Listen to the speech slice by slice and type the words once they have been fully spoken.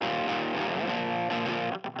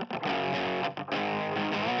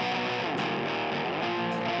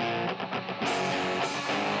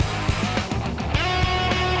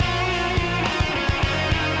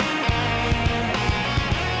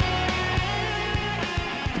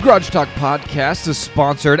Grudge Talk Podcast is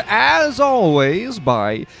sponsored, as always,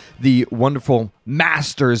 by the wonderful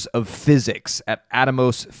masters of physics at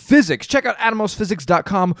Atomos Physics. Check out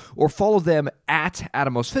atomosphysics.com or follow them at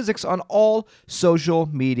Atomos Physics on all social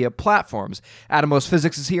media platforms. Atomos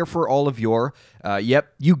Physics is here for all of your,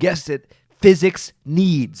 you guessed it, physics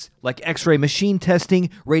needs, like X-ray machine testing,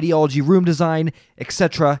 radiology room design,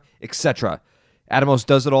 etc., etc. Atomos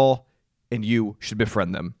does it all, and you should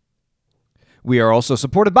befriend them. We are also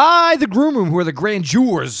supported by the Groom Room, who are the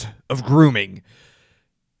grandeurs of grooming.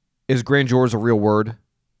 Is grandeurs a real word?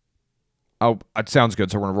 Oh, it sounds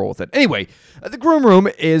good, so we're going to roll with it. Anyway, the Groom Room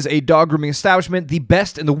is a dog grooming establishment, the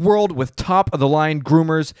best in the world, with top-of-the-line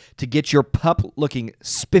groomers to get your pup looking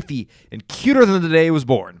spiffy and cuter than the day it was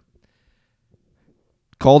born.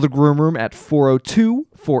 Call the Groom Room at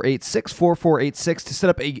 402-486-4486 to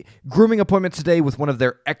set up a grooming appointment today with one of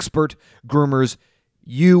their expert groomers.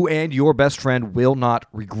 You and your best friend will not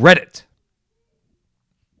regret it.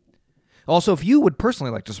 Also, if you would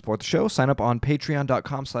personally like to support the show, sign up on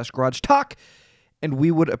patreon.com/GarageTalk, and we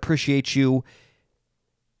would appreciate you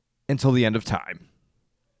until the end of time.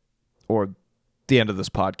 Or the end of this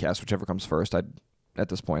podcast, whichever comes first. At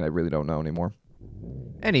this point, I really don't know anymore.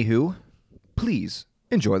 Anywho, please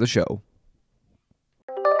enjoy the show.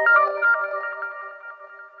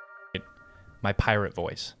 My pirate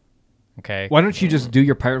voice. Okay. Why don't you just do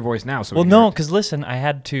your pirate voice now? Well, no, because listen, I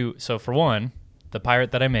had to. So for one, the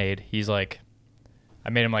pirate that I made, he's like, I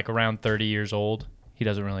made him like around 30 years old. He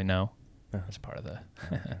doesn't really know. That's part of the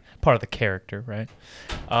character, right?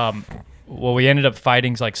 Well, we ended up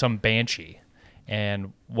fighting like some banshee,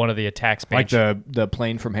 and one of the attacks banshee, like the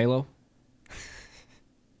plane from Halo.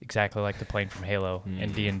 Exactly like the plane from Halo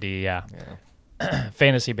in D&D. Yeah.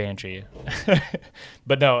 Fantasy banshee.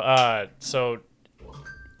 But no. So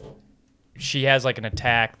she has like an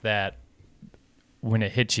attack that when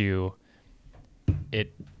it hits you,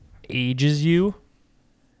 it ages you,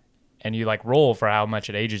 and you like roll for how much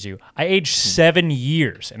it ages you. I aged 7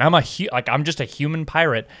 years, and I'm just a human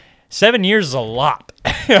pirate. 7 years is a lot,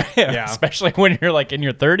 yeah. Especially when you're like in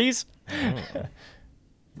your 30s.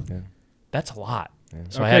 Yeah. That's a lot. Yeah.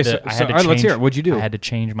 So okay, I had to change. Let's hear it. What'd you do? I had to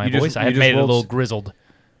change my voice. I had made it a little grizzled.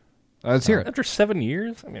 Let's hear it. After 7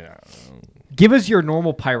 years? I mean, give us your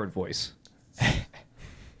normal pirate voice.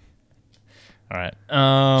 All right.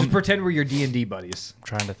 Just pretend we're your D&D buddies. I'm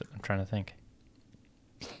trying to think.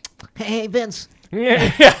 Hey, Vince.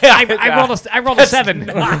 I rolled a 7.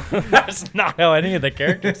 That's not how any of the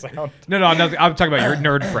characters sound. No, I'm talking about your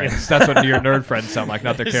nerd friends. That's what your nerd friends sound like,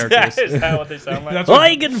 not their characters. Is that what they sound like?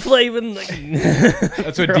 like and flavin.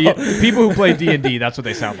 That's what people who play D&D. That's what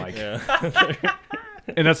they sound like. Yeah.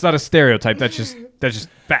 And that's not a stereotype. That's just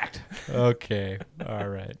fact. Okay. All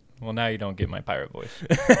right. Well, now you don't get my pirate voice.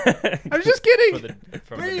 I'm just kidding.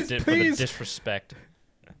 For the disrespect.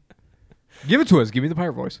 Give it to us. Give me the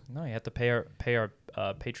pirate voice. No, you have to pay our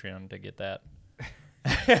Patreon to get that.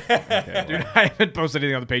 Okay, dude, I haven't posted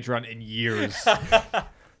anything on the Patreon in years.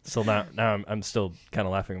 So now I'm still kind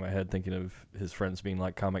of laughing in my head, thinking of his friends being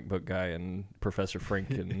like Comic Book Guy and Professor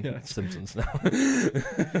Frink and Simpsons now.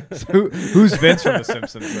 So who's Vince from The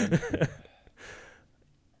Simpsons then?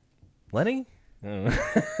 Lenny?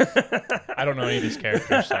 I don't know any of these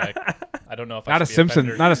characters. So I don't know if not a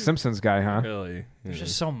Simpsons guy, huh? Really? There's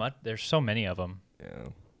just so much. There's so many of them. Yeah.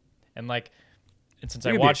 And like, and since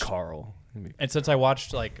I watched Carl, and since I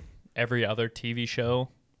watched like every other TV show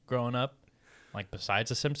growing up, like besides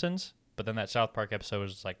The Simpsons, but then that South Park episode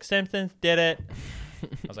was just like Simpsons did it. I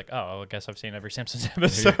was like, oh, I guess I've seen every Simpsons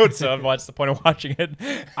episode, so what's the point of watching it?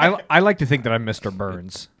 I like to think that I'm Mr.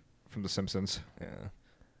 Burns from The Simpsons. Yeah.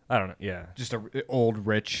 I don't know. Yeah. Just a old,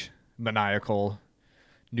 rich, maniacal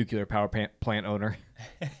nuclear power plant owner.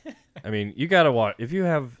 I mean, you gotta watch if you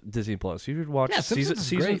have Disney Plus. You should watch Simpsons is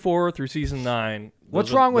season great. 4 through season 9.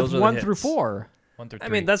 What's wrong with 1 through 4? 1 through 3. I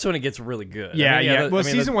mean, that's when it gets really good. Yeah. Well,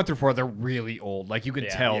 season 1 through 4, they're really old. Like you can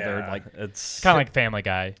tell they're like it's kind of like Family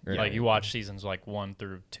Guy. Yeah. Like you watch seasons like 1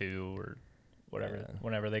 through 2 or whatever,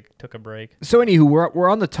 whenever they took a break. So, anywho, we're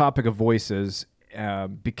on the topic of voices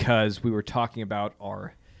because we were talking about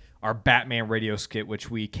our Batman radio skit,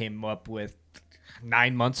 which we came up with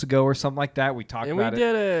 9 months ago or something like that. We talked about it.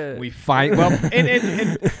 And we did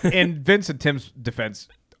it. We in Vince and Tim's defense,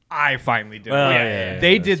 I finally did it.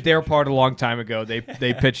 They did their part a long time ago. They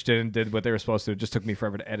pitched it and did what they were supposed to. It just took me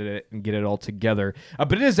forever to edit it and get it all together.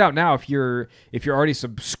 But it is out now. If you're already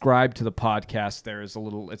subscribed to the podcast, there is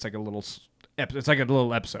it's like a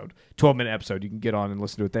little episode, 12-minute episode. You can get on and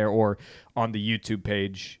listen to it there, or on the YouTube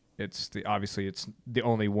page. It's the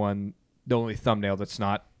only thumbnail that's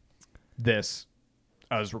not this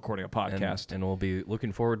us recording a podcast. And we'll be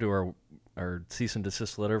looking forward to our cease and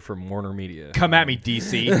desist letter from Warner Media. Come at me,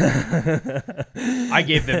 DC. I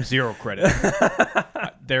gave them 0 credit.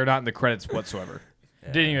 They're not in the credits whatsoever.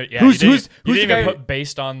 Didn't even, Who's you the didn't even guy- put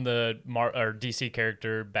based on the or DC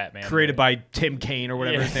character Batman. Created by Tim Kaine or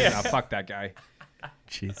whatever his name is. Yeah. Nah, fuck that guy.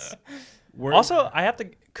 Jeez. Also, I have to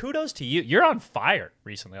kudos to you. You're on fire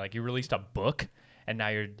recently. Like you released a book, and now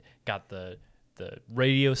you're got the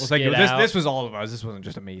radio Well, thank skit you. out. This was all of us. This wasn't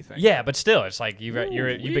just a me thing. Yeah, but still, it's like you've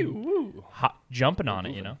been jumping on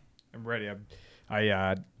it. You know. I'm ready.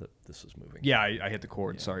 This is moving. Yeah, I hit the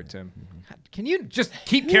chord. Sorry, Tim. Can you just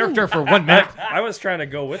keep character for 1 minute? I was trying to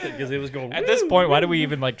go with it because it was going. At this point, why do we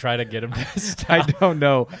even like try to get him to stop? I don't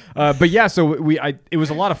know, but yeah. So it was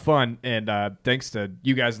a lot of fun, and thanks to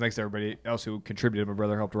you guys, and thanks to everybody else who contributed. My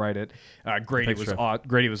brother helped write it. Grady Thanks,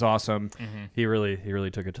 Grady was awesome. He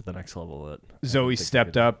really took it to the next level. That Zoe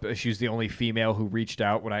stepped up. She was the only female who reached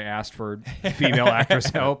out when I asked for female actress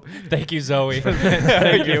help. Thank you, Zoe.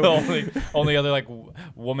 Thank you. The only other like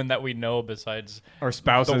woman that we know besides Our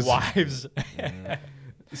spouses. the wives.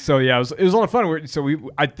 So yeah, it was a lot of fun.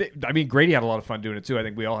 I mean, Grady had a lot of fun doing it too. I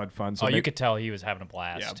think we all had fun. So You could tell he was having a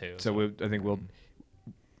blast yeah. too. So I think we'll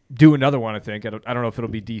do another one. I think I don't know if it'll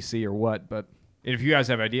be DC or what, but if you guys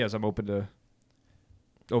have ideas, I'm open to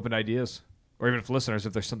ideas, or even if listeners,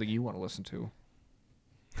 if there's something you want to listen to.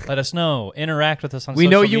 Let us know. Interact with us on We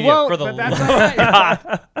social know you media won't, for the but that's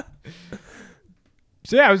all right.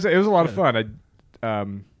 So yeah, it was a lot of fun.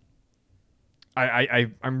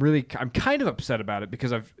 I'm kind of upset about it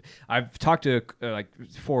because I've talked to like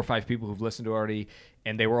 4 or 5 people who've listened to it already,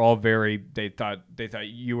 and they were all they thought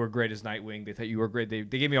you were great as Nightwing. They thought you were great. They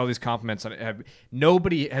gave me all these compliments on it.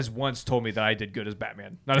 Nobody has once told me that I did good as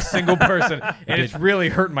Batman. Not a single person, and it's really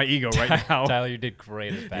hurting my ego right now. Tyler, you did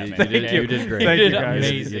great as Batman. You did great. Thank You you did guys.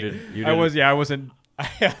 amazing. I wasn't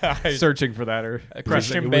searching for that or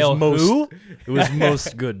Christian It was Bale, most- who? It was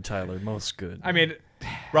most good, Tyler. Most good. I mean,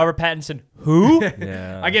 Robert Pattinson, who?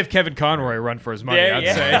 yeah. I gave Kevin Conroy a run for his money. Yeah, I'd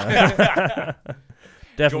yeah. say.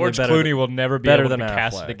 Definitely George better Clooney will never be better able to than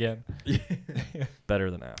cast Affleck. it again. better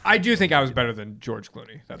than Affleck. I do think I was better than George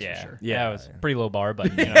Clooney. That's Yeah, for sure. yeah, Yeah. it was a pretty low bar, but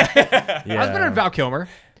you know. Yeah. I was better than Val Kilmer.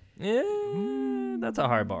 Yeah, that's a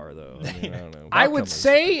high bar though. I mean, I don't know. I Val would Kilmer's-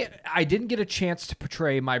 say I didn't get a chance to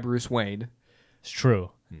portray my Bruce Wayne, It's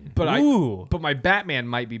true. but Ooh. but my Batman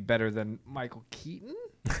might be better than Michael Keaton.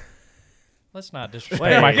 Let's not disrespect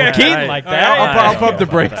Wait, Michael yeah, Keaton I- like I'll- that. I'll Yeah, pump the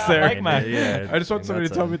yeah, brakes yeah, there. I like my- Yeah, I just want somebody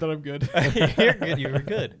to that's tell a- me that I'm good. You're good. You were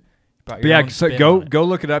good. Brought But your yeah, own so spin go on it.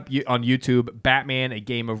 look it up on YouTube, Batman: A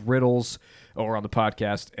Game of Riddles, or on the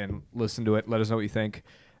podcast, and listen to it. Let us know what you think.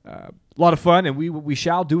 A lot of fun, and we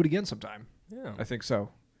shall do it again sometime. Yeah. I think so.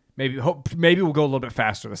 Maybe we'll go a little bit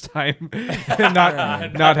faster this time, and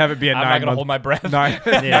not have it be a I'm not 9 gonna month hold my breath. 9 month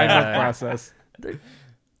process.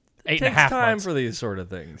 8.5 Takes time months. for these sort of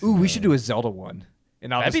things. Ooh, we should do a Zelda one,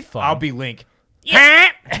 and That'd be fun. I'll be Link.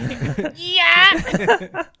 Yeah.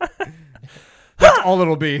 That's all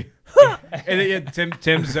it'll be. And then,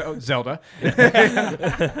 Tim Zelda.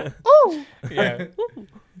 Yeah.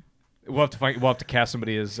 We'll have to cast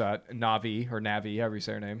somebody as Navi or Navi, however you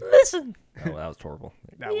say her name. Listen. Oh, that was horrible.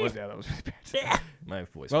 That was really bad. My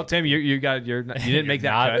voice. Well, Tim, you didn't make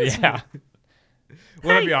that cut. Yeah.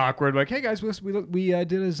 Well, that'd be awkward. Like, hey guys, we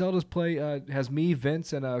did a Zelda's play. Has me,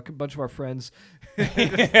 Vince, and a bunch of our friends.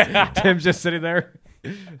 Tim's just sitting there.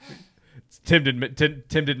 Tim didn't make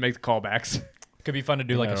the callbacks. Could be fun to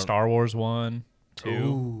do like I a don't- Star Wars one, too.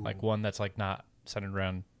 Ooh. Like one that's like not centered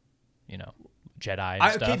around, Jedi and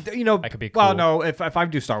I, stuff. okay, that could be Well, cool. no, if I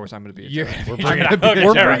do Star Wars, I'm going to be. You're Jedi. gonna be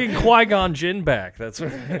We're Jedi. bringing Qui-Gon Jinn back. That's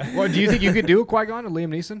what Well, do you think you could do a Qui-Gon or Liam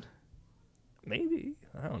Neeson? maybe.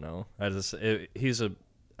 I don't know. I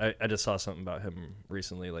just saw something about him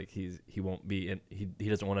recently. Like he won't be in. He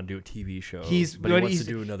doesn't want to do a TV show. but he wants to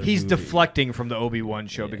do another. He's movie. deflecting from the Obi-Wan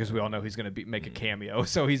show Yeah. because we all know he's going to make a cameo.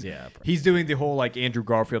 So he's Yeah, he's doing the whole like Andrew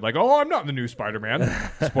Garfield, like, oh, I'm not in the new Spider-Man.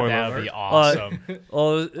 Spoiler That alert. would be awesome.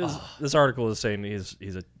 Well, this article is saying he's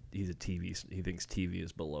a TV. He thinks TV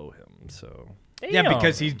is below him. So Yeah, Damn.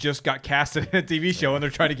 because he just got casted in a TV show and they're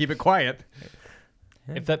trying to keep it quiet.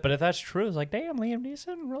 If that's true, it's like, damn, Liam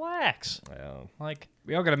Neeson, relax. well, Like,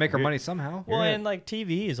 We all got to make our money somehow. well, and like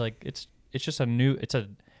TV is like it's just a new. It's a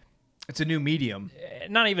It's a new medium.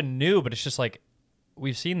 not even new, but it's just like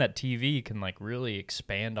we've seen that TV can like really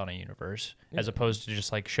expand on a universe as opposed to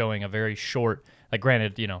just like showing a very short. Like,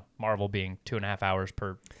 granted, Marvel being 2.5 hours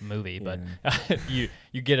per movie, but you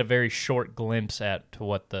get a very short glimpse to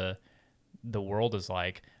what the world is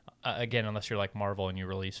like. Again, unless you're like Marvel and you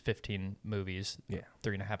release 15 movies,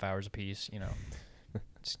 3.5 hours a piece,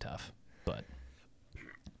 it's tough. But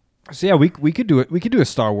So yeah, we could do it. We could do a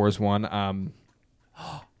Star Wars one.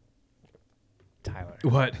 Tyler,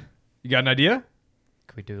 What? You got an idea?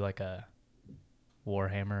 could we do like a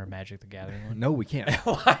Warhammer or Magic the Gathering one? No, we can't.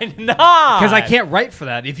 Why not? Because I can't write for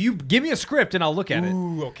that. If you give me a script and I'll look at it.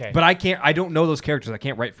 Ooh, okay. But I can't. I don't know those characters. I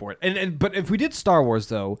can't write for it. But if we did Star Wars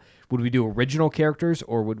though, would we do original characters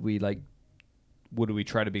or would we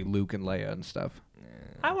try to be Luke and Leia and stuff?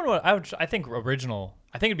 I think original.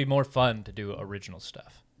 I think it'd be more fun to do original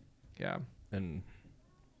stuff. Yeah. And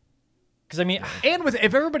Because I mean, And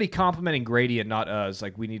if everybody complimenting Grady and not us,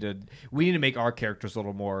 like we need to make our characters a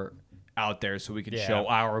little more out there so we can show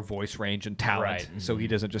our voice range and talent, Right. so he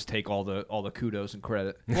doesn't just take all the kudos and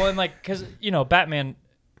credit. well, and like, because Batman,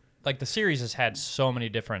 like the series has had so many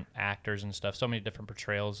different actors and stuff, so many different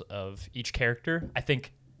portrayals of each character. I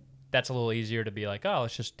think that's a little easier to be like, oh,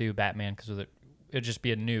 let's just do Batman because it'd just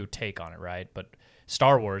be a new take on it, right? But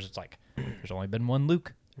Star Wars, it's like there's only been one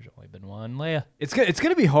Luke. There's only been one Leia. It's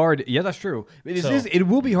gonna be hard. Yeah, that's true. It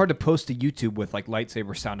will be hard to post to YouTube with like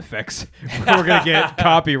lightsaber sound effects. We're gonna get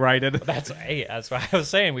copyrighted. That's what I was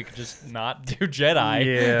saying. We could just not do Jedi.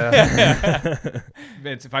 yeah.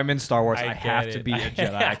 Vince, if I'm in Star Wars, I have to be a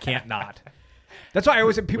Jedi. I can't not. That's why I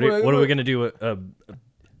always say people. What are we gonna do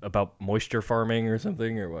about moisture farming or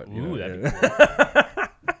something or what? Ooh, that'd be cool.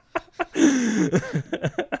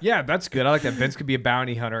 Yeah, that's good. I like that. Vince could be a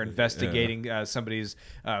bounty hunter investigating somebody's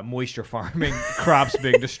moisture farming crops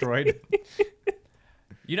being destroyed.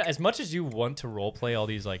 As much as you want to role play all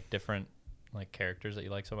these like different like characters that you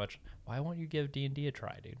like so much, why won't you give D&D a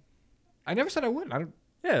try, dude? I never said I wouldn't. I don't.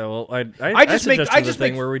 Yeah, well, I just suggested make the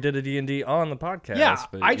thing where we did a D&D on the podcast. Yeah,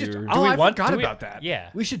 but I just. you were- Oh, I want- forgot do we- about that. Yeah.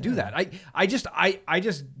 we should do that. I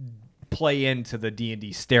just play into the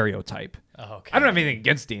D&D stereotype. Oh, okay. I don't have anything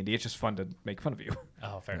against D&D. It's just fun to make fun of you.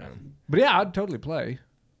 Oh, fair enough. But yeah, I'd totally play.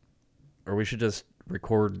 or we should just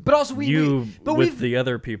record. But also with the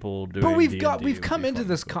other people doing. But we've D&D come would be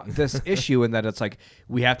into fun. this issue in that it's like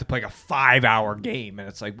we have to play a 5-hour game, and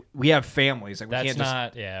it's like we have families. Like we That's can't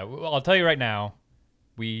not. Yeah. Well, I'll tell you right now.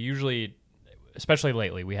 We usually, especially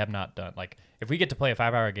lately, we have not done like if we get to play a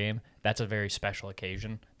 5-hour game. That's a very special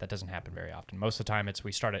occasion. That doesn't happen very often. Most of the time, it's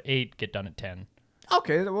we start at 8, get done at 10.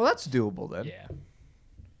 Okay, well that's doable then. Yeah.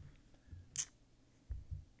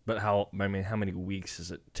 But how many weeks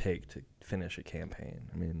does it take to finish a campaign?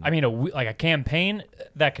 I mean, a campaign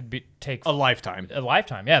that could take A lifetime. a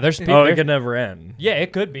lifetime. Yeah, there's it there- could never end. Yeah,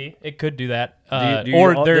 it could be. It could do that.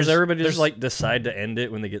 Does everybody just like decide to end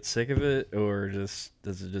it when they get sick of it, or does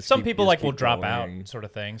it just? Some keep- people just like will keep drop going? out, sort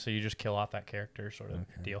of thing. So you just kill off that character, sort of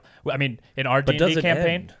deal. Well, I mean, in our But does D&D it campaign,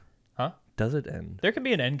 end? Huh? Does it end? There can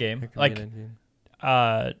be an end game. There could Like be an end game?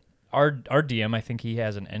 our DM, I think he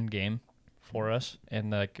has an end game for us.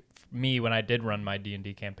 And like me, when I did run my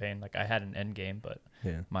D&D campaign, like I had an end game, but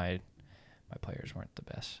Yeah. my players weren't the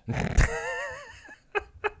best.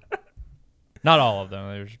 Not all of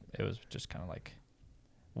them. It was just kind of like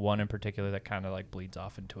one in particular that kind of like bleeds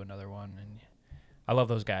off into another one. And I love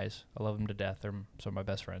those guys. I love them to death. They're some of my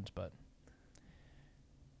best friends. But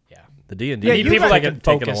yeah, The D&D. Yeah, you people that can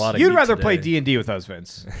taking focus. a lot of You'd heat rather play today. D&D with us,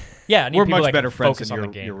 Vince. yeah. I need We're people much that better can friends focus than on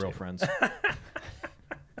your the game, real too. friends.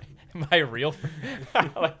 My real friend. I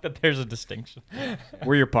like that. There's a distinction.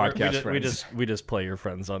 We're your podcast We friends. just play your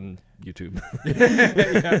friends on YouTube.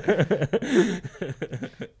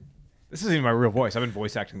 This isn't even my real voice. I've been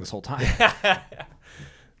voice acting this whole time.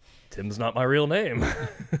 Tim's not my real name.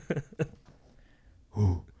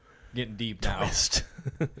 Getting deep now. Twist.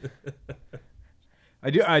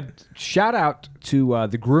 I shout out to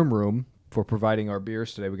the Groom Room for providing our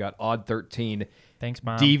beers today. We got Odd 13 Thanks,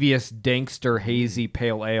 Mom. Devious Dankster Hazy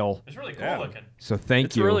Pale Ale. It's really cool looking. So thank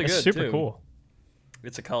It's you. really It's good, super too. cool.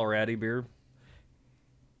 It's a Colorado beer.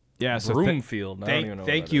 Yeah, so Broomfield. I don't even know what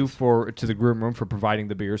thank that you is. to the Groom Room for providing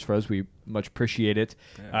the beers for us. We much appreciate it.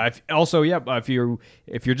 If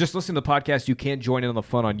you're just listening to the podcast, you can't join in on the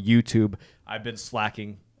fun on YouTube. I've been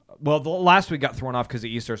slacking. Well, the last week got thrown off because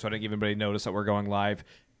of Easter, so I didn't give anybody notice that we're going live.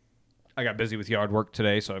 I got busy with yard work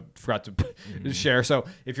today, so I forgot to share. So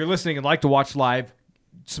if you're listening and like to watch live,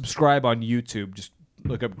 subscribe on YouTube. Just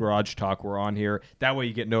look up Garage Talk. We're on here. That way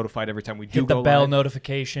you get notified every time we do Hit the go bell live.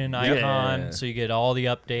 notification icon Yeah. so you get all the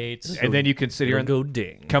updates. And then you can sit here and go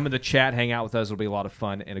ding. come in the chat, hang out with us. It'll be a lot of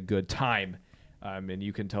fun and a good time. And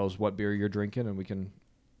you can tell us what beer you're drinking, and we can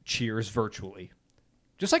cheers virtually.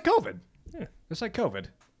 Just like COVID. Yeah. Just like COVID.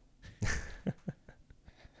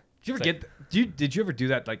 Did you ever do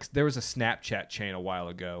that? Like, there was a Snapchat chain a while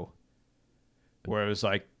ago where it was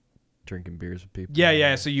like, Drinking beers with people.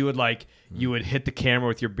 yeah. So you would hit the camera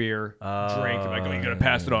with your beer, drink, and like, oh, you're gonna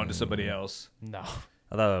pass it on to somebody else. No.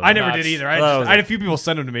 I never did either. I had a few people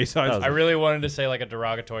send them to me, so I really wanted to say like a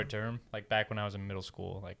derogatory term, like back when I was in middle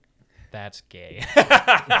school, like that's gay.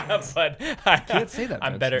 But I can't say that.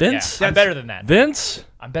 I'm better. Vince? Yeah, I'm better than that. Vince?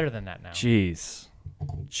 I'm better than that now. Jeez.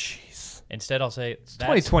 Instead, I'll say it's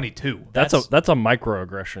 2022. That's a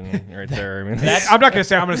microaggression right there. I mean, I'm not gonna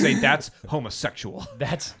say. I'm gonna say that's homosexual.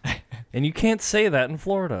 That's and you can't say that in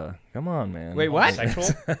Florida. Come on, man. Wait, what?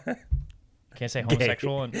 Homosexual? Can't say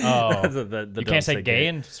homosexual. And, you can't say gay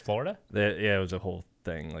in Florida. Yeah, it was a whole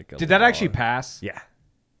thing. Like, did that actually pass? Yeah.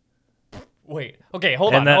 Wait. Okay.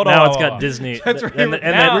 Hold on. Now it's got Disney. That's right.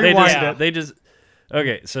 And they just.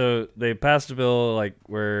 Okay, so they passed a bill like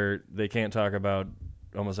where they can't talk about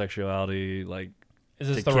homosexuality. Like, is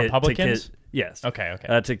this the Republicans? Yes. Okay.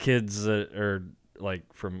 To kids that are like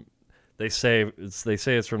from. They say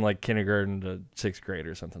it's from like kindergarten to 6th grade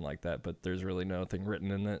or something like that, but there's really nothing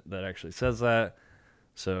written in it that actually says that.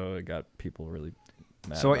 So it got people really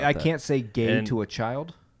mad. So about I that. can't say gay to a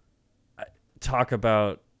child? Talk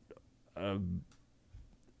about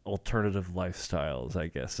alternative lifestyles, I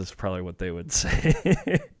guess, is probably what they would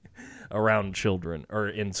say around children or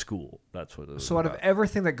in school. That's what it was. So out of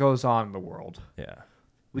everything that goes on in the world, yeah,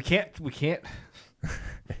 we can't.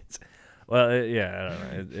 Well, I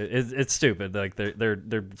don't know. It's stupid. Like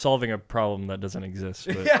they're solving a problem that doesn't exist.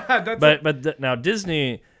 But, now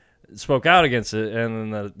Disney spoke out against it,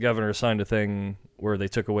 and then the governor signed a thing where they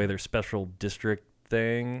took away their special district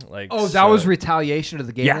thing. Like, that was retaliation to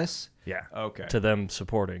the gayness. Yeah. Okay. To them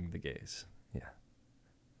supporting the gays. Yeah.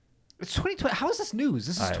 It's 2020. How is this news?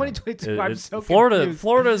 This is 2022. I'm so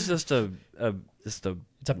Florida is just a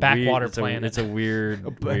it's a backwater planet. It's a weird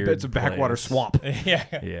it's a backwater place. swamp.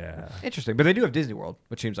 Yeah. Interesting. But they do have Disney World,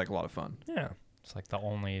 which seems like a lot of fun. Yeah. It's like the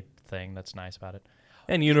only thing that's nice about it.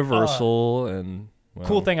 And Universal and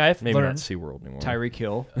cool thing I've maybe learned. not SeaWorld anymore. Tyreek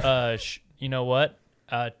Hill. You know what?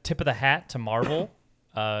 Tip of the hat to Marvel.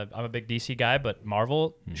 I'm a big DC guy, but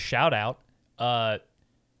Marvel, shout out.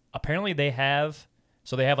 Apparently they have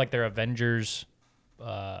like their Avengers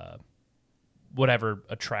whatever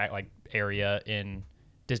area in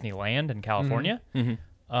Disneyland in California.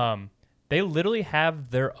 Mm-hmm. They literally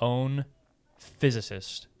have their own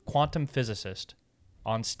quantum physicist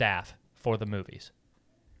on staff for the movies.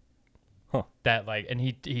 Huh. That and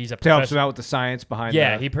he's a to help them out with the science behind.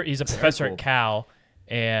 Yeah, he's a professor at Cal,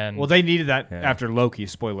 and they needed that after Loki.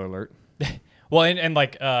 Spoiler alert. Well, and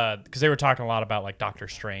because they were talking a lot about like Doctor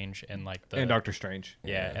Strange and and Doctor Strange.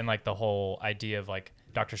 Yeah, and like the whole idea of like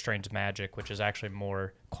Doctor Strange's magic, which is actually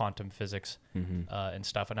more quantum physics and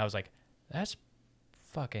stuff. And I was like, that's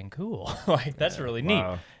fucking cool. Like that's really neat.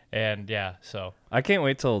 And so I can't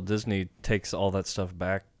wait till Disney takes all that stuff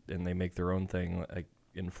back and they make their own thing like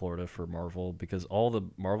in Florida for Marvel, because all the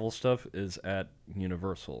Marvel stuff is at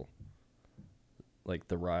Universal. Like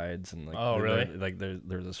the rides and really?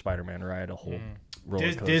 There's a Spider-Man ride, a whole roller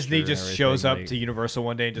coaster. Disney just shows up to Universal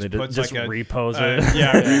one day and just puts just like repose it.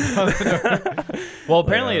 Well,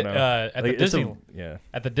 apparently at like,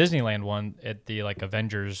 the Disneyland one at the like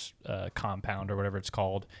Avengers compound or whatever it's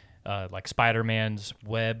called, like Spider-Man's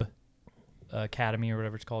Web Academy or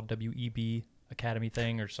whatever it's called, WEB Academy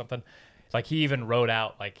thing or something. Like he even wrote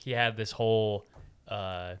out like he had this whole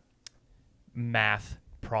math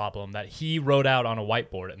problem that he wrote out on a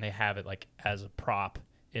whiteboard, and they have it like as a prop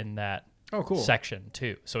in that section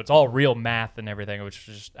too. So it's all real math and everything, which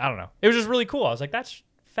was just, I don't know. It was just really cool. I was like, that's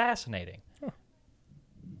fascinating. Huh.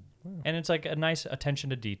 Wow. And it's like a nice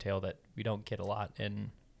attention to detail that we don't get a lot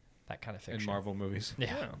in that kind of fiction. In Marvel movies.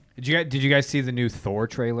 Yeah. Did you guys see the new Thor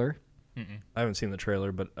trailer? Mm-mm. I haven't seen the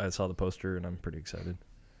trailer, but I saw the poster and I'm pretty excited.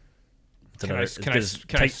 Can I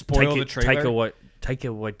spoil the trailer?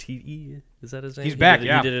 Taika Waititi, is that his name? He's back. He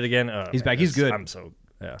did it again. Oh, he's back. He's good. I'm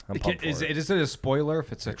pumped for it. Is it a spoiler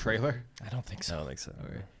if it's a trailer? I don't think so. Okay.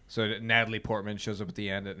 So Natalie Portman shows up at the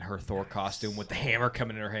end in her Thor costume with the hammer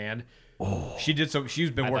coming in her hand. Oh,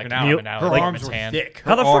 she's been working out. Her arms were thick.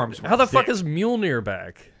 How the fuck is Mjolnir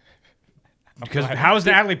back? Because how's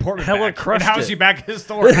Natalie Portman back? Crushed and how's she back as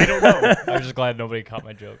Thor? I don't know. I was just glad nobody caught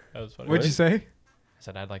my joke. That was funny. What'd you say? I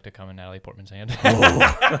said I'd like to come in Natalie Portman's hand. You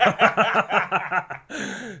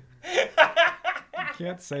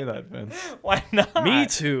can't say that, Vince. Why not? Me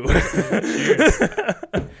too.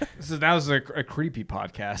 This is a creepy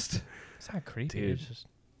podcast. It's not creepy. Dude. It's just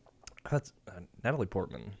That's Natalie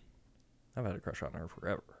Portman. I've had a crush on her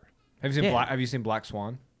forever. Have you seen Black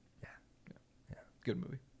Swan? Yeah. Good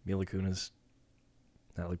movie. Mila Kunis,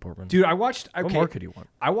 Natalie Portman. Dude, I watched. Okay, what more could you want?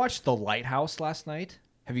 I watched The Lighthouse last night.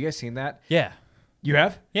 Have you guys seen that? Yeah. You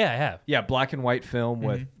have? Yeah, I have. Yeah, black and white film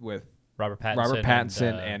with Robert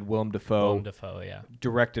Pattinson and Willem Dafoe. Willem Dafoe, yeah.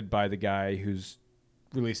 Directed by the guy who's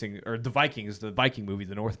releasing, or the Viking movie,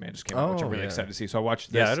 The Northman, just came out, which I'm really excited to see. So I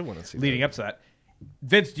watched this. Yeah, I didn't want to see leading up to that.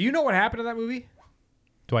 Vince, do you know what happened in that movie?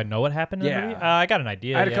 Do I know what happened in the Yeah. movie? I got an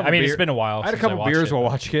idea. I had a couple it's been a while. I had a couple beers while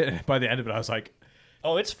watching it. And by the end of it, I was like,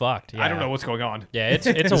 oh, it's fucked. Yeah. I don't know what's going on. Yeah, it's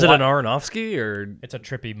Is it an Aronofsky or? It's a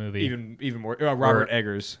trippy movie. Even more. Robert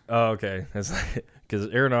Eggers. Oh, okay. Because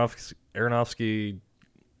Aronofsky,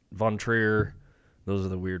 Von Trier, those are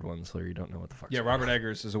the weird ones where you don't know what the fuck. Yeah, Robert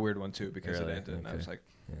Eggers is a weird one too because Really? it ended, and I Okay. was like,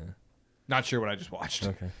 Yeah. not sure what I just watched.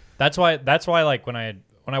 Okay. That's why like when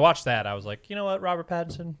I watched that, I was like, you know what, Robert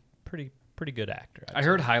Pattinson, pretty good actor. I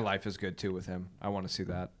heard High Life is good too with him. I want to see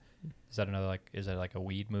that. Is that like a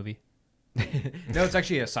weed movie No, it's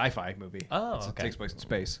actually a sci-fi movie. Oh, It okay. takes place in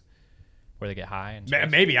space. where they get high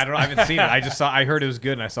and Maybe I don't know. I haven't seen it. I heard it was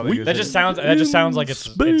good, and I saw that. that just sounds like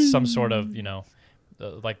it's some sort of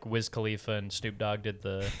like Wiz Khalifa and Snoop Dogg did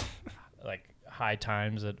the like High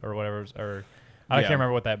Times or whatever, or I can't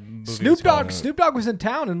remember what that movie Snoop was called. Dogg was in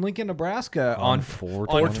town in Lincoln, Nebraska on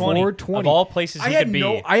 420. 420. Of all places he could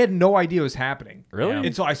be. I had no idea it was happening. Really? Yeah.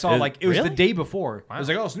 And so I saw it was the really? day before. I was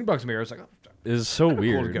like, oh, Snoop Dogg's here. I was like, oh, It was so cool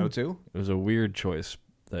weird. to go to. It was a weird choice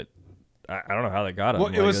that I don't know how they got him.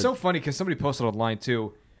 Well, it was so funny because somebody posted online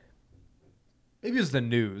too. Maybe it was the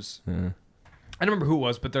news. Yeah. I don't remember who it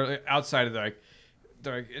was, but they're outside of they're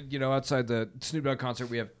like, outside the Snoop Dogg concert,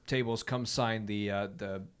 we have tables. Come sign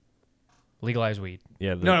the. Legalize weed.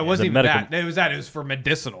 Yeah. No, it wasn't even that. It was that. It was for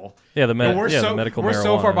medicinal. Yeah, the But the medical We're marijuana.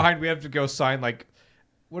 so far behind. We have to go sign like,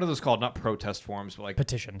 what are those called? Not protest forms, but like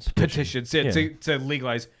Petitions. petitions to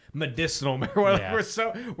legalize medicinal marijuana.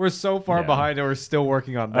 Yeah. We're so far Yeah. behind, and we're still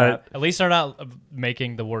working on that. At least they're not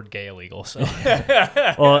making the word gay illegal. So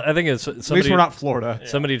Well, I think it's somebody. At least we're not Florida.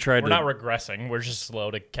 Somebody tried we're to. not regressing. We're just slow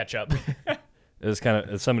to catch up. It was kind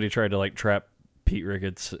of somebody tried to like trap Pete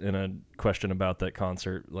Ricketts in a question about that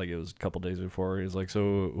concert. Like it was a couple days before. He was like,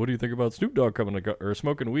 "So, what do you think about Snoop Dogg coming to or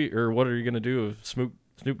smoking weed, or what are you gonna do if Snoop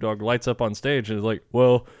Dogg lights up on stage?" And it's like,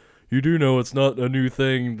 "Well, you do know it's not a new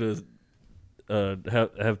thing to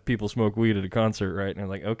have people smoke weed at a concert, right?" And I'm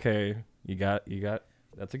like, "Okay, you got."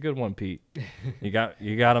 That's a good one, Pete. You got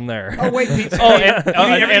him there. Oh wait, Pete.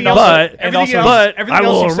 and I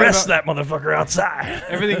will arrest that motherfucker outside.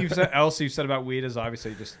 Everything you've said about weed is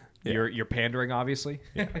obviously just you're pandering, obviously.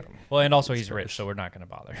 Well, and also he's rich, so we're not going to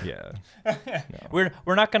bother. Yeah.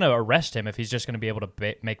 We're not going to arrest him if he's just going to be able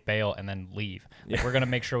to make bail and then leave. Like, we're going to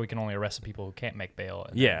make sure we can only arrest the people who can't make bail.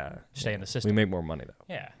 And then stay in the system. We make more money though.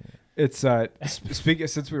 Yeah. It's speaking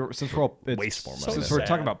since we're all Waste more money. since we're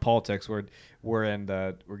talking about politics, we're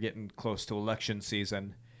getting close to election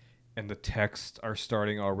season, and the texts are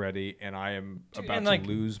starting already, and I am about to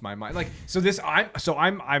lose my mind. Like I've said this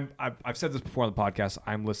before on the podcast.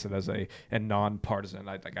 I'm listed as a nonpartisan.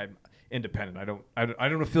 I'm independent. I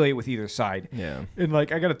don't affiliate with either side. Yeah. And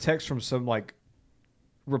like I got a text from some like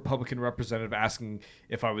Republican representative asking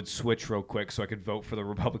if I would switch real quick so I could vote for the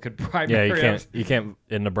Republican primary. Yeah, you can't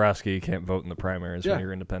in Nebraska. You can't vote in the primaries when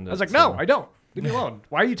you're independent. I was like, no, I don't. Leave me alone.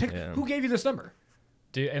 Why are you taking? Yeah. Who gave you this number?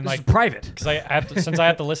 Dude, and This is private. because I have to, since I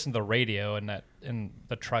have to listen to the radio and that in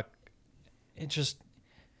the truck, it just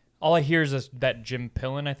all I hear is that Jim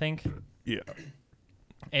Pillen, I think. Yeah.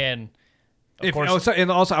 And of course,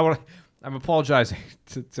 I'm apologizing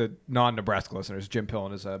to non-Nebraska listeners. Jim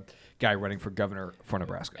Pillen is a guy running for governor for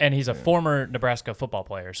Nebraska. and he's a former Nebraska football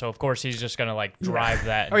player, so of course he's just gonna like drive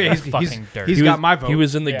that. Oh yeah, fucking dirt. He's got my vote. He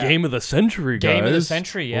was in the Yeah. game of the century, guys. Game of the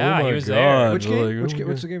century, yeah, Oh my he was God. there. Which game? Like,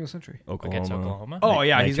 What's the game of the century? Against Oklahoma. Oh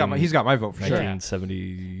yeah, he's got my vote for sure.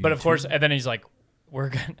 1970. But of course, and then he's like,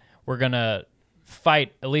 we're gonna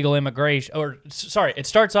fight illegal immigration. Or sorry, it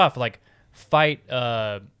starts off like fight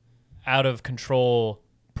out of control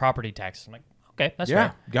property taxes. I'm like, okay, that's Yeah,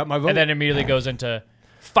 fair. got my vote. And then immediately goes into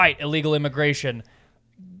fight illegal immigration,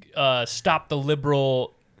 stop the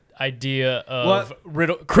liberal idea of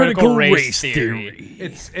critical race theory.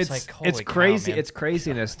 It's like, holy it's cow, crazy. man. It's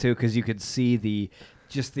craziness too because you could see the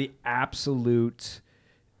absolute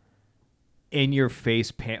in your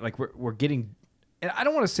face like we're getting. And I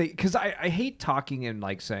don't want to say because I hate talking and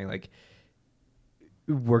like saying like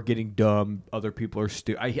we're getting dumb, other people are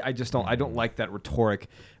stupid. I just don't. I don't like that rhetoric,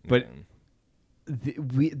 but.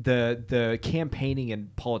 The campaigning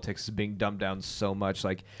and politics is being dumbed down so much.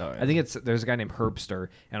 Like I think there's a guy named Herbster,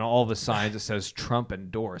 and all the signs it says Trump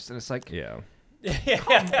endorsed, and it's like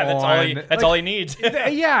that's all he needs.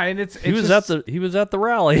 yeah, and he was at the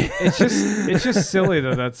rally. it's just silly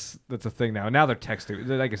that that's a thing now. Now they're texting.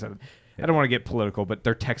 Like I said, I don't want to get political, but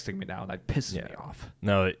they're texting me now, and that pisses me off.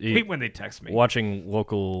 No, I hate when they text me. Watching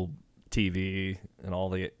local TV and all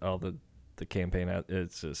the campaign,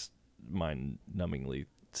 it's just mind-numbingly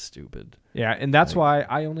stupid. Yeah, and that's why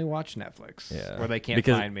I only watch Netflix. Yeah. Where they can't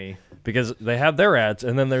find me. Because they have their ads,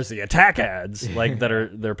 and then there's the attack ads, like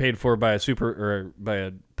they're paid for by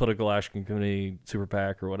a political action committee, super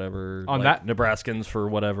PAC or whatever. On like that, Nebraskans for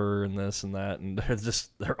whatever, and this and that, and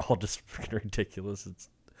they're all just freaking ridiculous.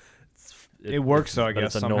 It works though, I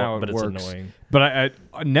guess. Somehow it works. It's annoying. But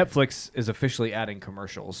Netflix is officially adding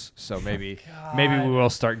commercials, so maybe we will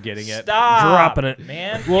start getting it. Stop, dropping it,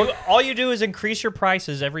 man. All you do is increase your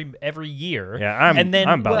prices every year. Yeah, and then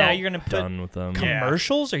I'm about now you're gonna done put with them.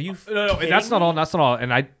 commercials. Are you? No, that's not all. That's not all.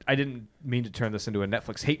 And I didn't mean to turn this into a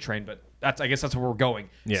Netflix hate train, but I guess that's where we're going.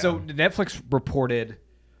 Yeah. So Netflix reported.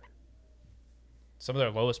 Some of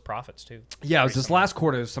their lowest profits too. Yeah, it was this last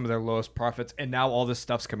quarter, some of their lowest profits, and now all this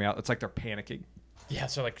stuff's coming out. It's like they're panicking. Yeah,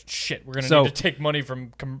 so like shit, we're gonna So- need to take money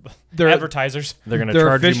from advertisers. They're gonna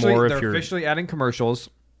charge you more if They're you're officially adding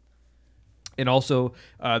commercials, and also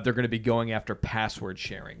they're going to be going after password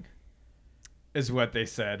sharing, is what they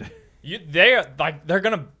said. They're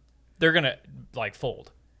gonna like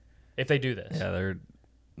fold if they do this. Yeah,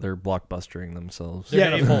 they're blockbustering themselves. They're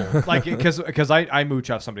gonna fold. Like because I mooch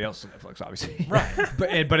off somebody else's Netflix, obviously.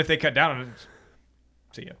 Right. But if they cut down on it,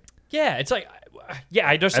 see ya. Yeah, it's like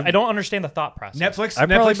I don't understand the thought process. Netflix, I've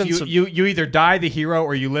probably you either die the hero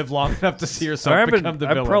or you live long enough to see yourself become the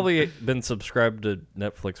villain. I've probably been subscribed to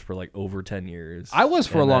Netflix for like over 10 years. I was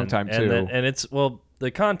for a long time too. And it's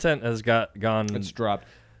the content has gone It's dropped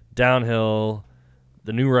downhill.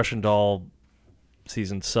 The new Russian Doll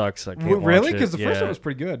season sucks. I can't really? watch it. Because the first one was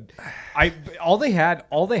pretty good. All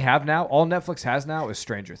Netflix has now is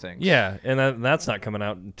Stranger Things. Yeah, and that's not coming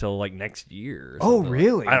out until like next year. Oh, something.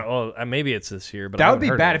 really? I don't know. Maybe it's this year, but That I would be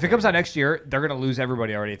haven't heard bad if it anything. comes out next year. They're gonna lose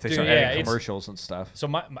everybody already if they start adding commercials and stuff. So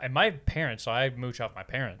my parents, so I mooch off my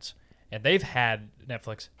parents, and they've had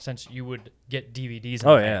Netflix since you would get DVDs.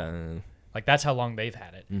 Oh in the yeah. mail. Like that's how long they've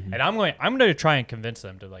had it. And I'm going to try and convince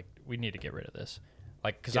them to like we need to get rid of this.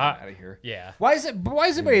 Like because Get out of here. Yeah. Why is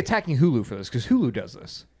everybody attacking Hulu for this? Because Hulu does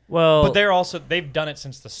this. Well, But they've done it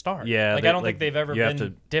since the start. Yeah, Like I don't think they've ever you have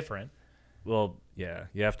been different. well, yeah,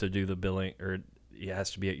 you have to do the billing, or it has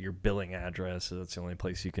to be at your billing address. So that's the only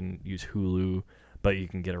place you can use Hulu. But you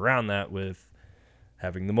can get around that with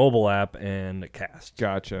having the mobile app and Cast.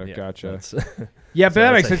 Gotcha. that's- Yeah, but So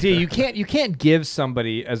that it's makes sense. like- Yeah, you can't give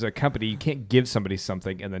somebody as a company, you can't give somebody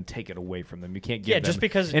something and then take it away from them. You can't give them just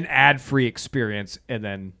because an ad-free experience and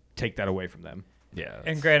then take that away from them. yeah.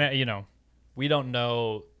 And granted, we don't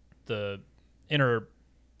know the inner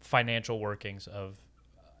financial workings of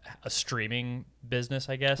a streaming business,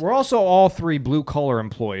 I guess. We're also all three blue-collar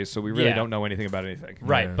employees, so we really Yeah. don't know anything about anything.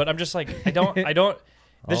 Right, Yeah. but I'm just like I don't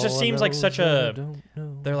this just All I seems like know such is that I a don't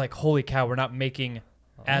know. they're like holy cow, we're not making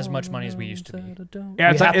as All much I money as we know used to is be. that I don't Yeah,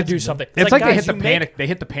 We it's have like to it- do something. It's like they guys, hit the you make- panic. They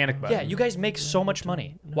hit the panic button. Yeah, you guys make so much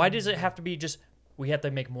money. Why does it have to be just we have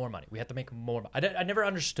to make more money? We have to make more. I never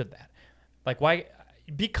understood that. Like why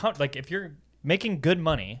like if you're making good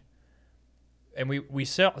money, and we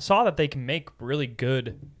saw that they can make really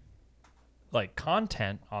good like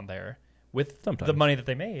content on there with the Sometimes. money that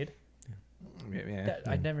they made. Yeah.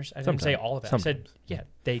 I didn't say Sometimes. all of it. I said Sometimes. yeah,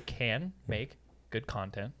 they can make good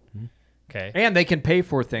content. Okay. And they can pay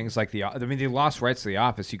for things like they lost rights to The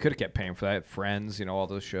Office. You could have kept paying for that. Friends, all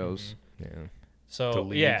those shows. Yeah. So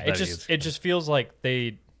leave, yeah, that is it just feels like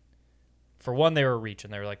they, for one, they were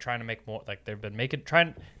reaching. They were like trying to make more. Like they've been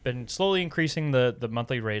been slowly increasing the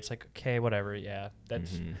monthly rates. Like okay, whatever. Yeah,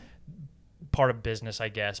 that's part of business, I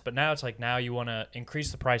guess. But now it's like now you want to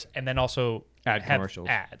increase the price and then also Add have commercials.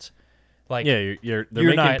 ads. Like Yeah, they're You're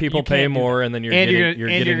making not- people you pay can't do more, and then you're And getting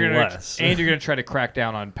you're gonna less. and you're gonna try to crack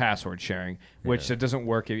down on password sharing, which it doesn't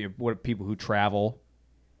work if what people who travel.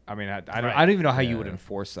 I mean, I don't even know how you would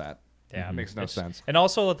enforce that. yeah, It makes no it's- sense. And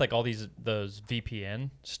also with like all those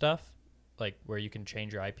VPN stuff, like where you can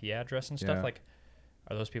change your IP address and stuff. Yeah. Like,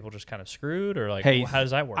 are those people just kind of screwed or like Hey, how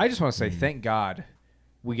does that work? I just want to say thank God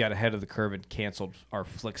we got ahead of the curve and canceled our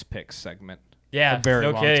Flix Picks segment. yeah, a very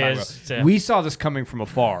long okay, time ago. it's, yeah. We saw this coming from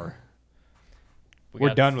afar. We're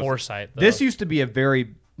got done with foresight. This though. used to be a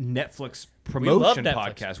very Netflix We loved promotion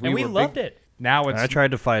Netflix, podcast. and we were loved big- it. Now it's I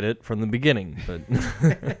tried to fight it from the beginning, but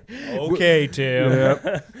Okay, Tim.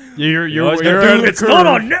 you're it's not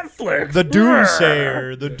on Netflix. The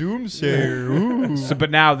doomsayer. The doomsayer. So,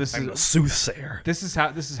 but now this I'm is a soothsayer. this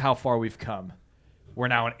is how far we've come. We're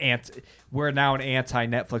now an anti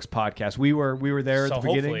Netflix podcast. We were there So at the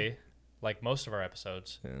beginning. hopefully, like most of our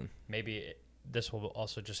episodes, maybe this will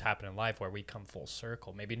also just happen in life where we come full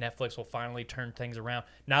circle. Maybe Netflix will finally turn things around.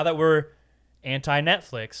 Now that we're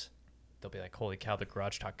anti-Netflix, they'll be like, "Holy cow, the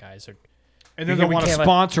Garage Talk guys are." And then We they want to can't let-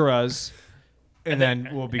 sponsor us. and then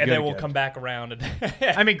we'll be and good then we'll again. come back around. And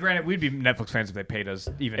I mean, granted, we'd be Netflix fans if they paid us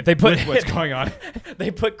even If they put- with what's going on. they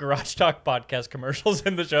put Garage Talk podcast commercials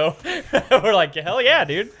in the show. We're like, hell yeah,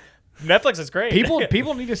 dude. Netflix is great.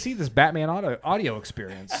 People need to see this Batman audio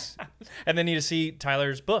experience. And they need to see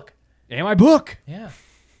Tyler's book. And my book. Yeah.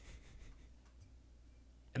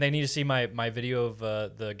 And they need to see my video of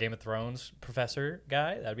the Game of Thrones professor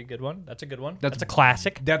guy. That'd be a good one. That's a good one. That's a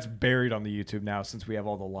classic. That's buried on the YouTube now since we have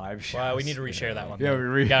all the live shows. Wow, we need to reshare that one. Yeah,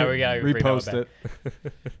 then. we gotta repost repost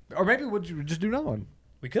it. Or maybe we'll just do another one.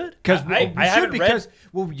 We could. Because I haven't read.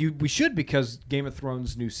 we should because Game of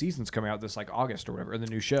Thrones new season's coming out this like August or whatever, the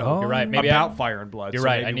new show. Oh. You're right. Maybe about Fire and Blood. You're So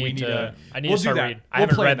right. maybe I we need to we'll start do that. reading. I We'll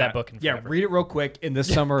haven't play read that book in forever. Yeah, read it real quick in this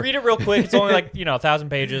summer. Read it real quick. It's only like 1,000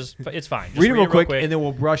 pages. It's fine. Just Read it real quick, and then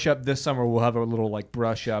we'll brush up this summer. We'll have a little like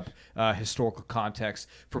brush up historical context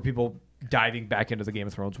for people diving back into the Game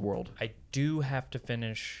of Thrones world. I do have to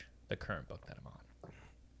finish the current book that I'm on.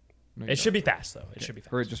 It should be fast though. It should be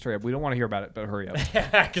fast. Just hurry up. We don't want to hear about it, but hurry up.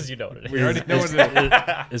 Because you know what it is. We already know what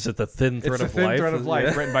it is. Is it the Thin Thread It's the of Thin Life? Thread of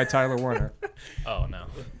Life, written by Tyler Warner. Oh no.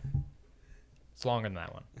 It's longer than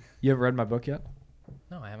that one. You haven't read my book yet?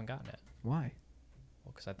 No, I haven't gotten it. Why?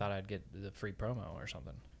 Well, because I thought I'd get the free promo or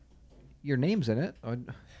something. Your name's in it.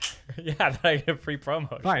 Yeah, I thought I'd get a free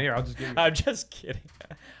promo. Fine, here, I'll just give you. I'm just kidding.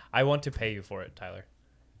 I want to pay you for it, Tyler.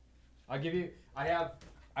 I'll give you. I have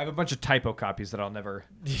a bunch of typo copies that I'll never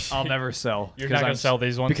sell. You're 'cause not gonna I'm sell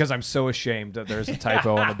these ones? because I'm so ashamed that there's a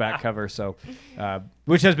typo on the back cover. So,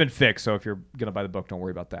 which has been fixed. So if you're gonna buy the book, don't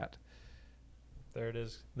worry about that. There it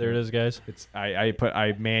is. There it is, guys. It's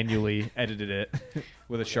I manually edited it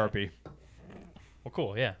with a Sharpie. Well,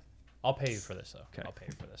 cool. Yeah, I'll pay you for this though. Okay. I'll pay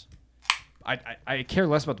you for this. I care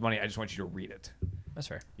less about the money. I just want you to read it. That's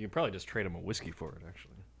fair. You could probably just trade him a whiskey for it,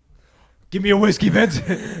 actually. Give me a whiskey, Vince.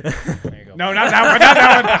 There you go. No, not that one.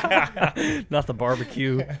 Not that one. Not the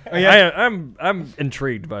barbecue. Oh, yeah. I'm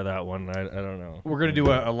intrigued by that one. I don't know. We're gonna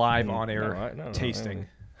do a live on-air No, tasting.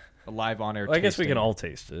 A live on-air. Well, I guess we tasting. can all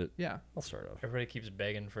taste it. Yeah. I'll start off. Everybody keeps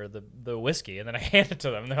begging for the whiskey, and then I hand it to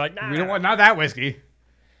them, and they're like, "Nah." We don't want not that whiskey.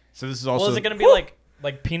 So this is also. Well, is it gonna be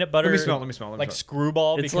like peanut butter? Let me smell. Let me smell. Like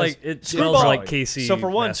Screwball. It's because like it Screwball, smells like Casey. So for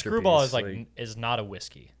one, Masterpiece. Screwball is not a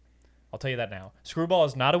whiskey. I'll tell you that now. Screwball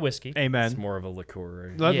is not a whiskey. Amen. It's more of a liqueur.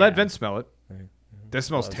 Right? Let, Yeah. let Vince smell it. This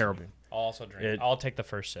smells terrible. I'll also drink. I'll take the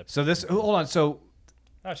first sip. So this. Hold on. So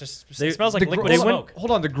No, it just They- it smells like the liquid gr- smoke.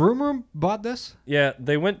 Hold on. The groom room bought this. Yeah,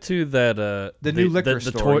 they went to that The new liquor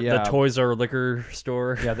store, yeah. the Toys R liquor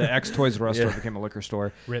store. Yeah, the ex Toys R Us Yeah. store became a liquor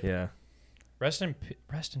store. Rip. Yeah. Rest in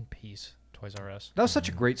peace, Toys R Us. That was such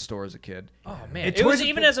a great store as a kid. Oh man, And it was Toys-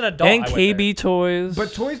 even as an adult. And I went KB Toys.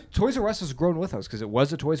 But Toys R Us has grown with us because it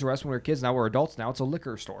was a Toys R Us when we were kids. Now we're adults. Now it's a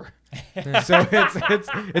liquor store. So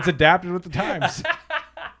it's adapted with the times.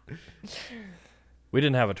 we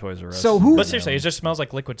didn't have a Toys R Us. So there. But seriously, it just smells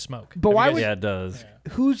like liquid smoke. But Have you why guys- would- Yeah, it does.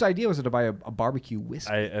 Whose idea was it to buy a barbecue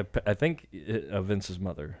whiskey? I think Vince's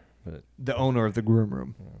mother. But The owner of the groom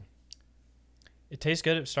room. It tastes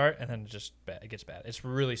good at start, and then it gets bad. It's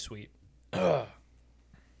really sweet.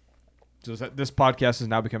 So this podcast is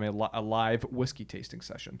now becoming a live whiskey tasting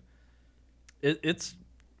session. it's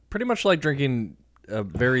pretty much like drinking a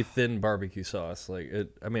very thin barbecue sauce. Like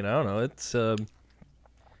it. I mean, I don't know. It's.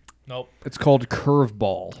 Nope. It's called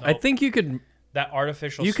Curveball. I think you could. That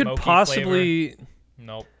artificial. You could smoky possibly. flavor.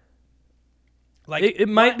 Nope. Like It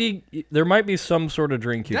might be. There might be some sort of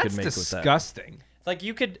drink you That's could make with that. disgusting. Like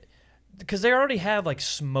you could, because they already have like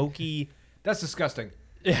smoky. That's disgusting.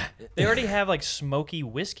 Yeah, they already have like smoky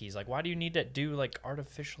whiskeys. Like, why do you need to do like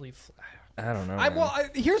artificially? I don't know.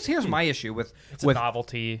 Here's my issue with It's a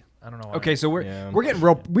novelty. I don't know. Why. Okay, so we're Yeah. we're getting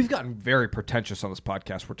real. We've gotten very pretentious on this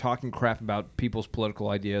podcast. We're talking crap about people's political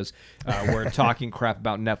ideas. We're talking crap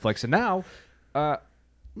about Netflix, and now,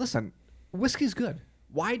 listen, whiskey's good.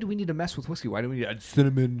 Why do we need to mess with whiskey? Why do we need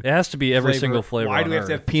cinnamon? It has to be every single flavor. Why do on we have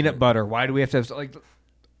to Earth. have peanut butter? Why do we have to have like?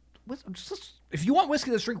 If you want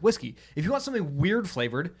whiskey, let's drink whiskey. If you want something weird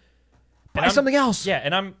flavored, buy something else. Yeah,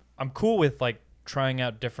 and I'm cool with like trying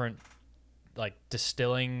out different like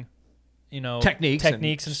distilling,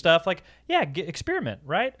 Techniques and stuff. Like, yeah, experiment,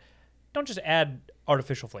 right? Don't just add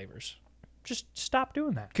artificial flavors. Just stop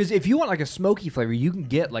doing that. Because if you want like a smoky flavor, you can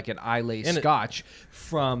get like an Islay And Scotch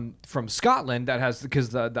from Scotland that has because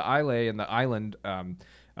the Islay and the Island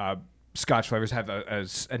Scotch flavors have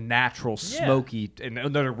a natural smoky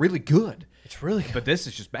and they're really good. It's really good. But this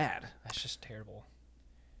is just bad. That's just terrible.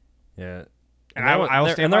 Yeah. And I'll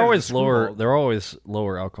they're, stand and by they're the always lower. Screwball. They're always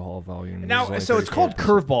lower alcohol volume. Now, There's only so it's called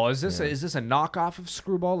 35%. Curveball. Is this a knockoff of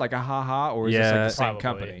Screwball, like a Ha Ha, or is this like Yeah. the same Probably.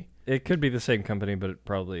 company? It could be the same company, but it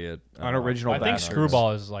probably Unoriginal I think Bastards.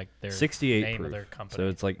 Screwball is like their 68 name proof. of their company. So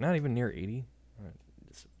it's like not even near 80.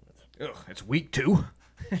 Ugh, it's weak too.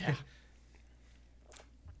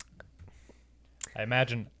 I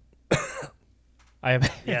imagine. Yeah,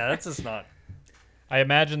 that's just not. I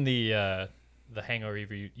imagine the hangover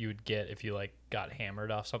you would get if you like got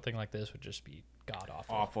hammered off something like this would just be god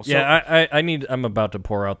awful. Yeah, I'm about to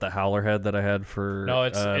pour out the Howler head that I had for No,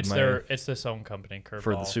 it's this own company, Curveball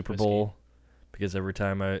for the Super whiskey. Bowl, because every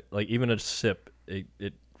time I like even a sip,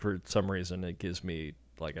 it for some reason it gives me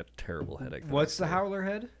like a terrible headache. What's the Howler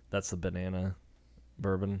head? That's the banana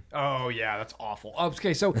bourbon. Oh yeah, that's awful.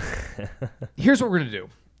 Okay, so here's what we're gonna do.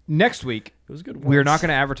 Next week, It was good. we're not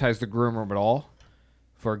gonna advertise the Groom Room at all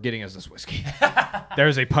for getting us this whiskey.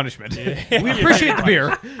 There's a punishment. We appreciate the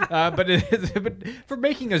beer, but for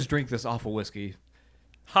making us drink this awful whiskey.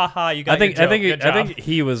 Haha, you got I think your joke. Good job. I think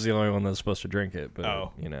he was the only one that was supposed to drink it,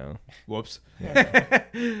 but Whoops. I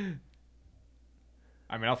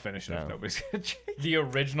mean, I'll finish it if nobody's gonna drink. the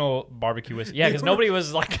original barbecue whiskey. Yeah, because nobody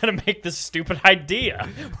was like gonna make this stupid idea.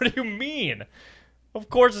 What do you mean? Of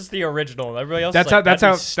course, it's the original. Everybody else.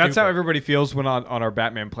 That's how everybody feels when on our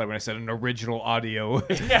Batman play. When I said an original audio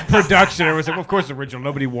production, it was like, of course, original.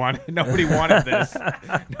 Nobody wanted this.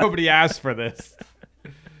 Nobody asked for this.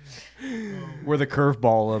 We're the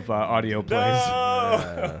curveball of audio plays.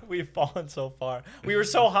 No! We've fallen so far. We were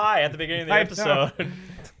so high at the beginning of the episode.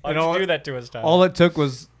 Why did you do that to us, Tyler? All it took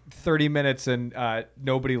was 30 minutes and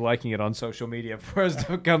nobody liking it on social media for us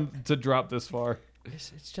to come to drop this far.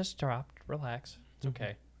 It's just dropped. Relax. It's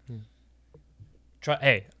okay.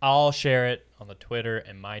 Hey, I'll share it on the Twitter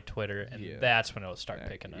and my Twitter, and that's when it'll start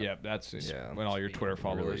picking up. Yeah, that's when all your Twitter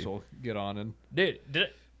followers will get on and. Dude,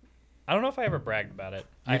 I don't know if I ever bragged about it.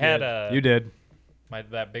 You did.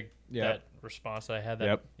 That response that I had.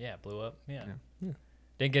 That blew up. Yeah.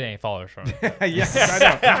 Didn't get any followers from it. Yes, I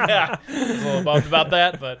know. I was a little bummed about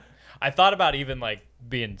that, but I thought about even like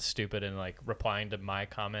being stupid and like replying to my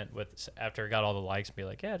comment with after I got all the likes and be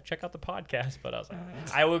like, yeah, check out the podcast. But I was like,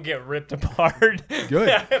 I will get ripped apart.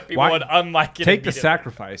 Good. People would unlike it. Take the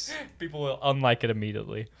sacrifice. People will unlike it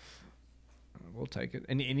immediately. We'll take it.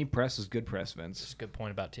 Any press is good press, Vince. That's a good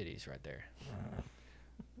point about titties right there.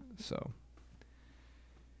 So.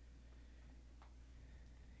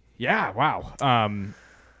 Yeah, wow.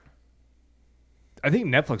 I think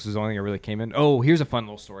Netflix was the only thing that really came in. Oh, here's a fun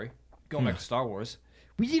little story. Going back to Star Wars.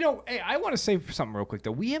 Hey, I want to say something real quick,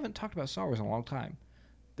 though. We haven't talked about Star Wars in a long time.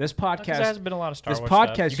 This podcast... There hasn't been a lot of Star Wars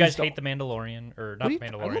podcast stuff. You guys hate The Mandalorian? Or not The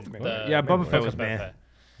Mandalorian. I love The Mandalorian. Yeah, Boba Fett was bad.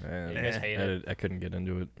 You guys hate it. I couldn't get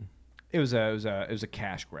into it. It was a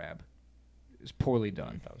cash grab. It was poorly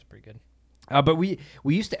done. That was pretty good. But we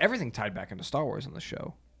used to everything tied back into Star Wars on the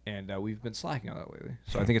show, and we've been slacking on that lately.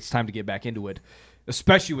 So I think it's time to get back into it,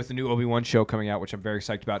 especially with the new Obi-Wan show coming out, which I'm very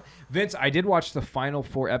psyched about. Vince, I did watch the final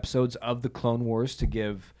 4 episodes of the Clone Wars to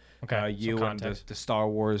give you and the Star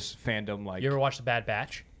Wars fandom like. You ever watch The Bad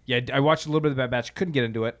Batch? Yeah, I watched a little bit of the Bad Batch. Couldn't get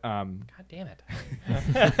into it. God damn it!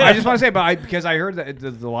 I just want to say, because I heard that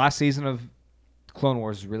the last season of Clone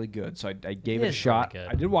Wars is really good, so I gave it a shot.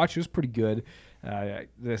 I did watch it; it was pretty good.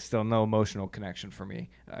 There's still no emotional connection for me,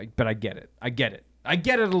 but I get it. I get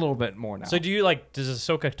it a little bit more now. So does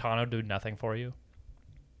Ahsoka Tano do nothing for you?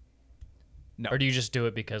 No. Or do you just do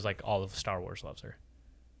it because like all of Star Wars loves her?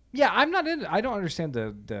 Yeah, I'm not in. I don't understand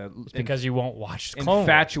the. It's because you won't watch Clone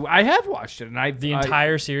Wars. I have watched it, and the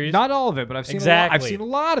entire series. Not all of it, but I've seen I've seen a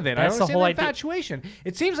lot of it. That's I don't understand the infatuation.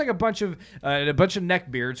 It seems like a bunch of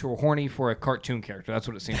neckbeards who are horny for a cartoon character. That's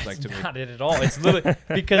what it seems like to me. Not it at all. It's literally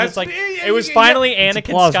because it's like it was finally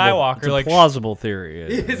Anakin Skywalker. It's a plausible theory.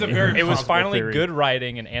 It is a very. It was finally good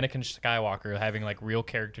writing and Anakin Skywalker having like real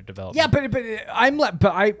character development. Yeah,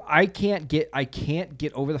 but I can't get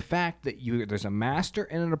over the fact that there's a master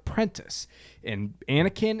and an apprentice. And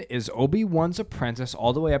Anakin is Obi-Wan's apprentice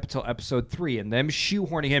all the way up until episode 3, and them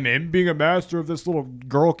shoehorning him in being a master of this little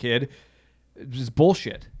girl kid is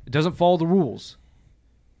bullshit. It doesn't follow the rules.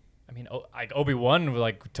 I mean, like Obi-Wan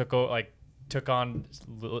took on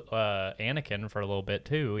Anakin for a little bit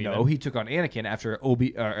too. No, he took on Anakin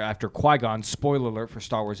after Qui-Gon. Spoiler alert for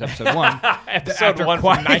Star Wars Episode 1. Episode 1 from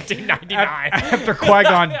 1999. After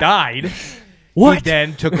Qui-Gon died, he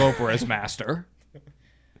then took over as master.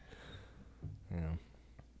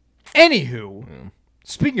 Anywho,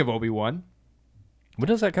 speaking of Obi-Wan, when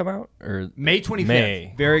does that come out? Or May 25th.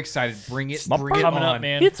 May. Very excited. Bring it coming on. up,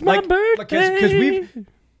 man. It's my birthday. Because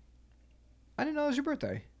I didn't know it was your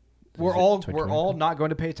birthday. We're all not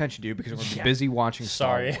going to pay attention to you because we're busy watching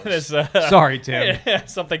Star Wars. Sorry, Tim.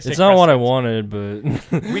 Something. It's not what I wanted, but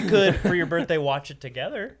we could for your birthday watch it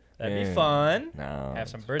together. That'd be fun. No. Have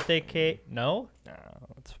some birthday cake. No? No,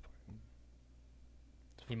 it's fine.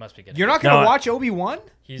 He must be getting. You're not gonna watch Obi-Wan?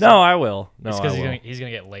 No, I will. No, It's I because will. he's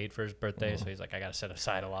gonna get laid for his birthday, so he's like, I gotta set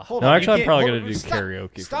aside a lot. Hold No, on, actually, you I'm probably can't- gonna do stop-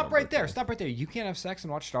 karaoke for Stop my right there. birthday. Stop right there. You can't have sex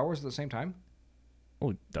and watch Star Wars at the same time.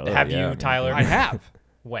 Oh, duh, Have yeah, you, man. Tyler? I have.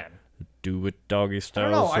 When? Do it doggy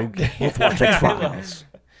style. know, So I- gay with watch X-Files.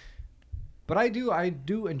 But I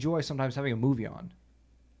do enjoy sometimes having a movie on.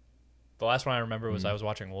 The last one I remember was I was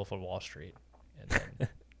watching Wolf of Wall Street. And then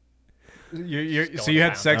So going you had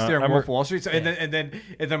around. sex there I in Wolf of Wall Street, and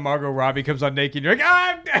then Margot Robbie comes on naked. And you're like,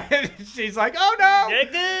 ah! She's like, oh no!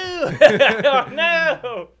 oh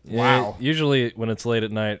no! Yeah, Wow. Usually when it's late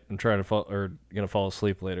at night, I'm trying to gonna fall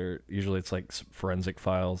asleep later. Usually it's like Forensic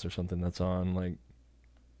Files or something that's on. Like,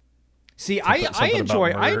 See, something I about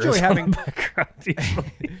enjoy murder or having. something background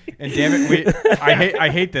usually. And damn it, I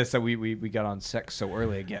hate this that we got on sex so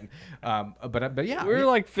early again. But yeah, We're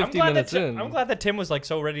like 50 minutes in. I'm glad that Tim was like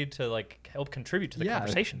so ready to like help contribute to the yeah,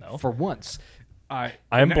 conversation though. for once. I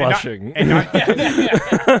am blushing.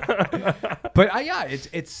 But yeah,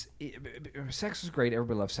 it's sex is great.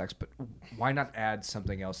 Everybody loves sex, but why not add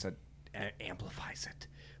something else that amplifies it,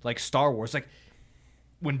 like Star Wars? Like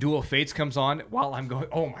when Duel of Fates comes on, while I'm going,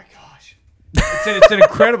 oh my gosh, it's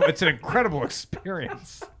an incredible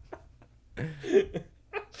experience.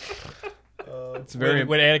 It's very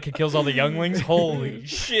when Anakin kills all the younglings. Holy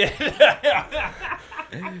shit!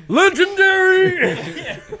 Legendary.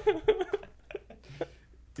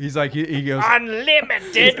 He's like he goes,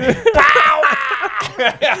 Unlimited power.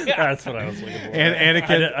 That's what I was looking for. and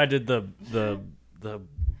Anakin I did the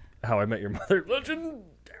How I Met Your Mother. Legendary.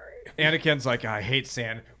 Anakin's like, I hate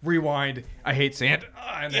sand. Rewind. I hate sand.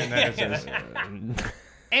 And then that is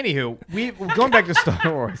Anywho, we're going back to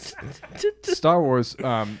Star Wars. Star Wars.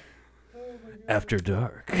 After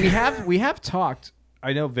Dark. We have talked.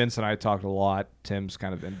 I know Vince and I talked a lot. Tim's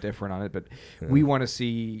kind of indifferent on it, but we want to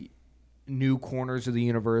see new corners of the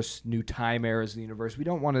universe, new time eras of the universe. We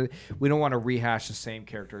don't want to rehash the same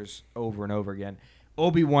characters over and over again.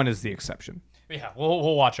 Obi-Wan is the exception. Yeah,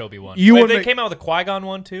 we'll watch Obi-Wan. Ewan They Mc- came out with a Qui-Gon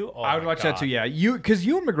one too. Oh I would my watch that God. too. Yeah, because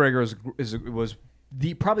Ewan McGregor was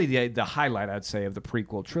probably the highlight, I'd say, of the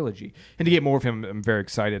prequel trilogy. And to get more of him, I'm very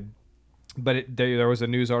excited. But there was a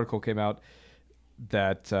news article came out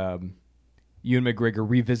that Ewan McGregor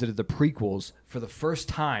revisited the prequels for the first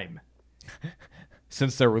time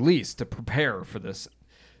since their release to prepare for this.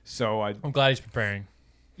 So I'm glad he's preparing.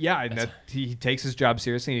 yeah, and that he takes his job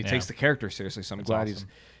seriously and he takes the character seriously. So I'm glad awesome.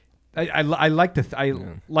 I like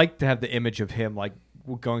to like to have the image of him like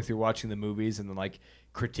going through watching the movies and then like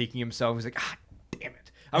critiquing himself. He's like, ah, damn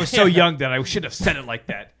it, I was so young that I should have said it like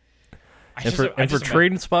that. And for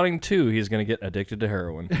Train Spotting 2, he's going to get addicted to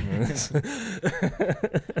heroin. I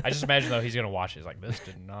just imagine though he's gonna watch it. He's like, this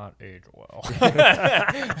did not age well.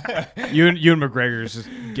 Ewan McGregor is just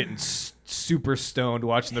getting super stoned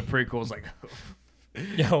watching the prequels. Like,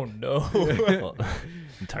 Oh no. Well,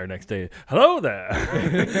 entire next day. Hello there.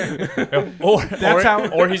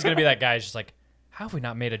 Or he's gonna be that guy who's just like, how have we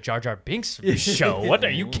not made a Jar Jar Binks show? What, are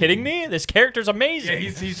you kidding me? This character's amazing. yeah,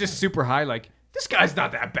 he's just super high. Like, this guy's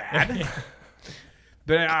not that bad.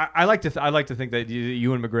 But I like to think that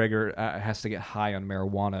Ewan McGregor has to get high on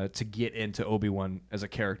marijuana to get into Obi-Wan as a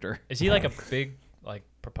character. Is he like a big like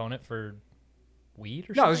proponent for weed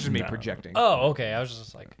or No, something? this is just me projecting. Oh, okay. I was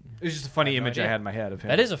just like, It's just a funny I have no image I idea. had in my head of him.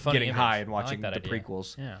 That is a funny getting image. high and I like watching that the idea.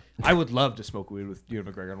 prequels. yeah. I would love to smoke weed with Ewan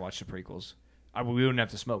McGregor and watch the prequels. We wouldn't have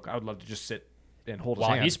to smoke. I would love to just sit and hold his While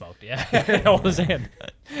hand. he smoked, yeah. Hold his hand.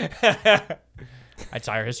 I'd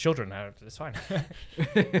sire his children. It's fine.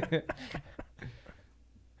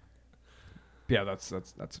 Yeah, that's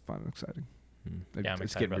fun and exciting. Yeah, I'm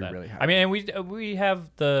It's excited getting about me that. really I mean, and we have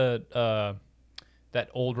the that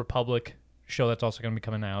Old Republic show that's also going to be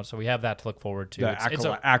coming out, so we have that to look forward to. The It's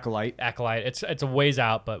a Acolyte. Acolyte. It's a ways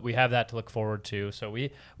out, but we have that to look forward to. So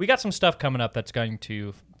we got some stuff coming up that's going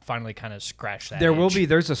to finally kind of scratch that. There will itch. be.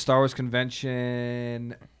 There's a Star Wars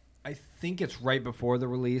convention. I think it's right before the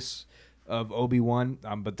release of Obi-Wan,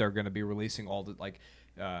 but they're going to be releasing all the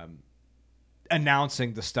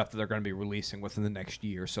announcing the stuff that they're going to be releasing within the next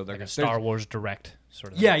year. So they're like going a to Star Wars Direct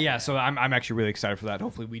sort of. Yeah, thing. yeah. So I'm actually really excited for that.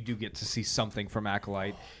 Hopefully, we do get to see something from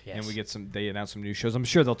Acolyte, and Yes. we get some. They announce some new shows. I'm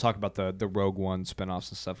sure they'll talk about the Rogue One spinoffs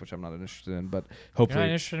and stuff, which I'm not interested in. But You're not hopefully,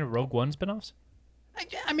 interested in Rogue One spinoffs?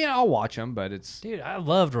 I mean, I'll watch them. But it's Dude, I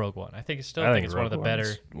loved Rogue One. I think it's still think it's one of the Rogue better.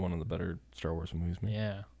 One's one of the better Star Wars movies.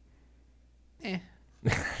 Man. Yeah.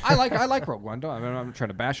 I like Rogue One. I'm not trying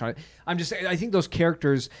to bash on it. I'm just saying I think those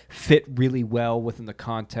characters fit really well within the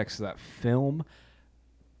context of that film.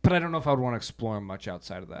 But I don't know if I would want to explore them much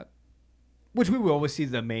outside of that. which we will always see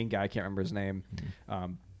the main guy. I can't remember his name.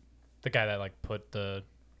 The guy that like put the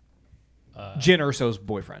Jyn Erso's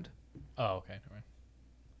boyfriend. Oh, okay. Never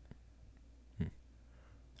mind.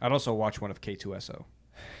 I'd also watch one of K2SO.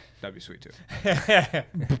 That'd be sweet too.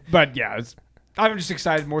 But yeah, I'm just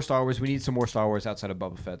excited. More Star Wars. We need some more Star Wars outside of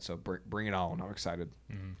Boba Fett. So bring it on. I'm excited.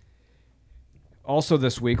 Mm-hmm. Also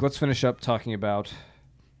this week, let's finish up talking about.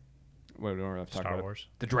 What do we have to talk Star about? Wars.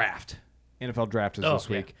 The draft. NFL draft is this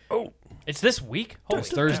week. Oh, it's this week. Holy It's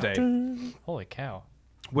Thursday. cow. Holy cow!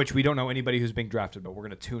 Which we don't know anybody who's being drafted, but we're going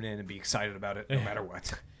to tune in and be excited about it no matter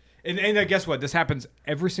what. And guess what? This happens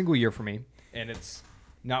every single year for me, and it's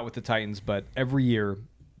not with the Titans, but every year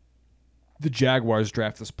the Jaguars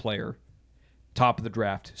draft this player, top of the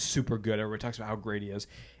draft, super good. Everybody talks about how great he is,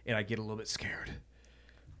 and I get a little bit scared.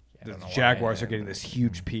 The Jaguars are getting this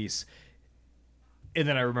huge piece. And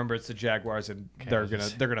then I remember it's the Jaguars, and they're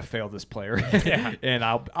gonna fail this player, and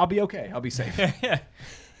I'll be okay. I'll be safe.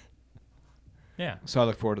 Yeah. So I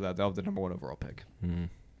look forward to that. They'll have the number 1 overall pick.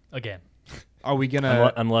 Again. Are we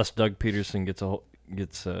gonna? Unless Doug Peterson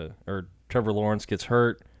or Trevor Lawrence gets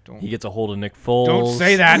hurt, he gets a hold of Nick Foles. Don't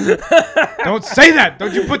say that. Don't say that.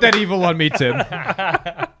 Don't you put that evil on me, Tim.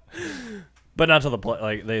 But not to the play.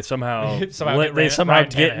 Like they somehow Ryan get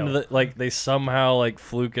into Tannehill. they somehow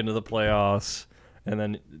fluke into the playoffs, and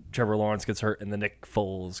then Trevor Lawrence gets hurt, and then Nick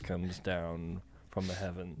Foles comes down from the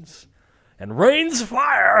heavens and rains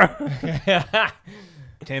fire.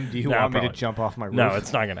 Tim, do you No, want me to probably. jump off my roof? No,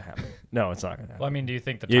 it's not gonna happen. No, it's not gonna happen. Well, I mean, do you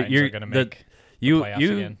think the Titans are going to make the playoffs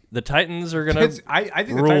again? The Titans are gonna. I think the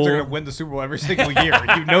Titans are rule- going to win the Super Bowl every single year.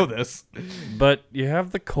 You know this. But you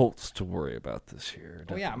have the Colts to worry about this year.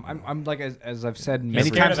 Well, yeah, I'm like as I've said He's many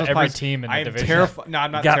scared times. of on this every podcast, team in the I am division. terrified. No,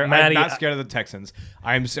 I'm not. Got I'm Matty- not scared of the Texans.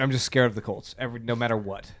 I'm just scared of the Colts. No matter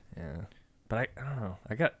what. Yeah, but I don't know.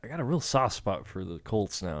 I got a real soft spot for the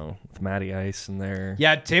Colts now with Matty Ice in there.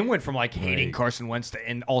 Yeah, Tim went from hating Right. Carson Wentz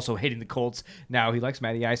and also hating the Colts. Now he likes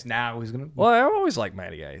Matty Ice. Now he's gonna. Well, I always liked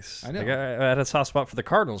Matty Ice. I know. I had a soft spot for the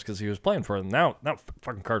Cardinals because he was playing for them. Now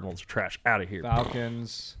fucking Cardinals are trash. Out of here.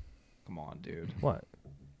 Falcons. Come on, dude. What?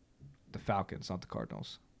 The Falcons, not the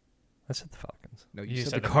Cardinals. I said the Falcons. No, You you, said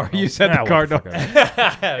said the the Cardinals. You said Nah, the what Cardinals.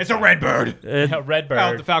 fuck It's a red bird. Redbird.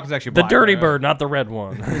 Well, the Falcons actually. The black, dirty right? bird, not the red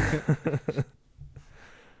one.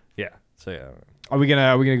 Yeah. So yeah, Are we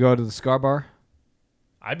gonna go to the Scar Bar?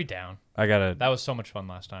 I'd be down. I got That was so much fun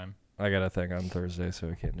last time. a thing on Thursday, so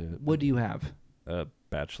I can't do it. What do you have? A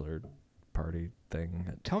bachelor party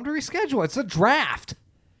thing. Tell them to reschedule. It's a draft.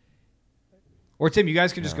 Or Tim, you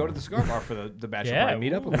guys can just go to the Cigar Bar for the bachelor Yeah, party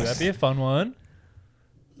meetup. ooh, that'd be a fun one.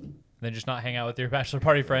 Then just not hang out with your bachelor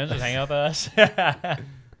party friends, just hang out with us.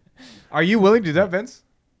 Are you willing to do that, Vince?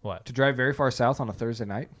 What? To drive very far south on a Thursday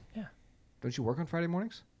night? Yeah. Don't you work on Friday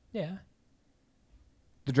mornings? Yeah.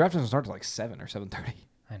 The draft doesn't start till 7 or 7:30.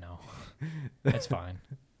 I know. It's fine.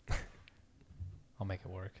 I'll make it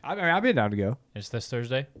work. I mean, I'd be down to go. It's this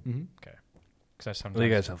Thursday? Mhm. Okay. Because Well, you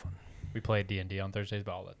guys have fun. we play D&D on Thursdays,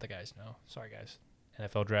 but I'll let the guys know. Sorry, guys.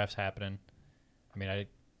 NFL draft's happening. I mean,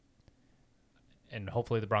 and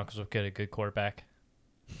hopefully the Broncos will get a good quarterback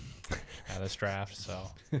out of this draft.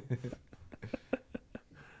 So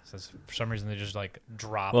for some reason they just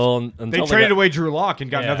dropped. Well, They until traded got, away Drew Lock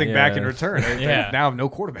and got Yeah. nothing back in Yeah. return. They Yeah. now have no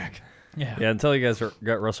quarterback. yeah. Yeah, until you guys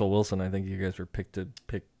got Russell Wilson, I think you guys were picked to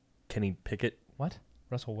pick Kenny Pickett. What?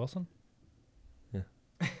 Russell Wilson?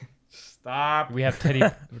 Stop. We have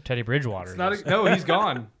Teddy Bridgewater. No, he's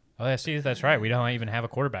gone. Oh, yeah, see, that's right. We don't even have a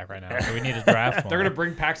quarterback right now, so we need to draft one. They're gonna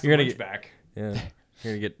bring Paxton You're gonna Lynch get- back. Yeah,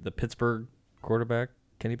 you're gonna get the Pittsburgh quarterback,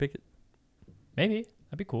 Kenny Pickett. Maybe.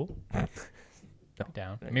 That'd be cool.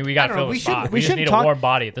 Down. I mean, we got to I don't know, fill we a spot. should- We we just shouldn't need talk- a warm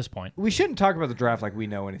body at this point. We shouldn't talk about the draft like we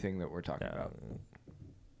know anything that we're talking about.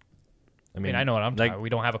 I mean, I know what I'm talking about. We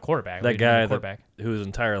don't have a quarterback. That We need a guy quarterback. whose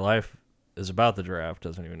entire life is about the draft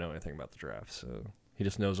doesn't even know anything about the draft, so he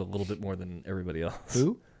just knows a little bit more than everybody else.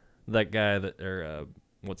 Who? That guy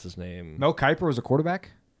what's his name? Mel Kiper was a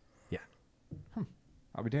quarterback? Yeah.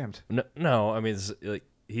 I'll be damned. No, I mean,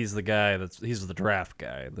 he's the guy he's the draft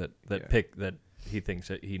guy that Yeah. he thinks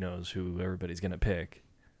that he knows who everybody's gonna pick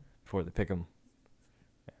before they pick him.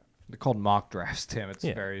 They're called mock drafts, Tim. It's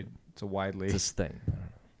Yeah. it's a widely. It's this thing.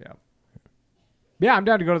 Yeah, I'm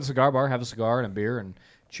down to go to the cigar bar, have a cigar and a beer, and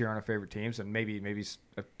cheer on our favorite teams, and maybe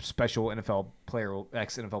a special NFL player,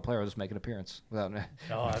 ex-NFL player, will just make an appearance without that'd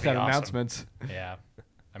be awesome. announcements, Yeah.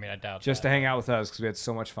 I mean, I doubt just that. to hang out with us because we had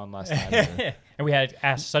so much fun last time. And we had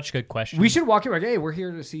asked such good questions. We should walk in like, hey, we're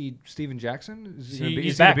here to see Steven Jackson. Is he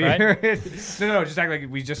He's gonna back, be right? here? No, just act like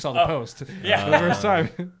we just saw the post. Yeah. For the first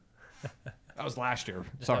time. That was last year.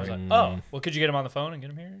 I was Sorry. like, oh, well, could you get him on the phone and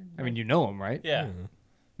get him here? I mean, you know him, right? Yeah.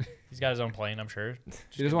 He's got his own plane, I'm sure.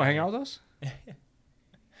 He doesn't want to hang out with us?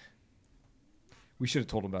 We should have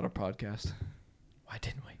told him about our podcast. Why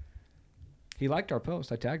didn't we? He liked our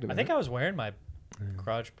post. I tagged him. I think I was wearing my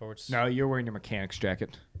garage sports. No, you're wearing your mechanics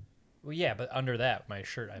jacket. Well, yeah, but under that, my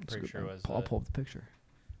shirt, I'm pretty sure was I'll pull up the picture.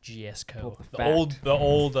 GS Pull Co. up the The fact.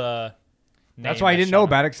 old. That's why he didn't know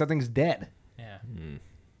about it, because that thing's dead. Yeah.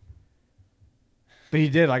 But he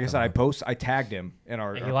did. Like I said, I tagged him in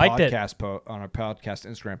our He liked it. podcast on our podcast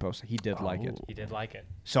Instagram post. He did like it. He did like it.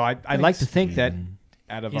 So I'd like to think that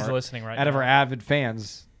out of He's our listening right out of now. our avid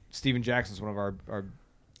fans, Steven Jackson's one of our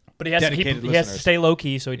But he has to keep. dedicated He has to listeners. stay low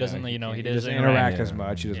key, so he doesn't. He doesn't doesn't interact as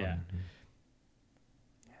much. He doesn't. Yeah.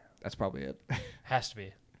 That's probably it. Has to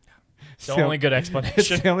be. It's So- the only good It's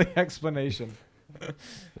explanation. the only explanation.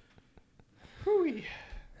 Hooey.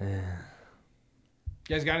 You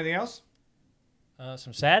guys got anything else?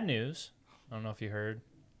 Some sad news. I don't know if you heard.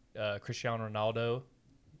 Cristiano Ronaldo,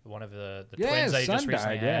 one of the Yeah, twins his that he just son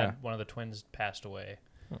recently died, had. yeah. One of the twins passed away.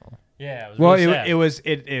 Yeah, it was Well, really sad.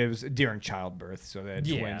 it was during childbirth, so they had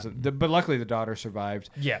Yeah. twins. But luckily, the daughter survived.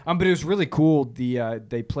 Yeah. But it was really cool.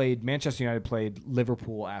 They played Manchester United played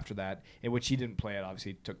Liverpool after that, in which he didn't play it.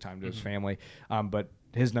 Obviously, he took time to his family. But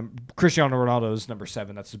his Cristiano Ronaldo's number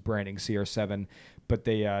 7. That's his branding, CR7. But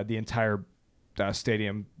the entire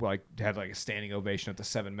stadium had a standing ovation at the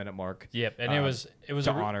 7-minute mark. Yep, and it was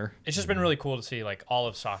to honor. It's just been really cool to see all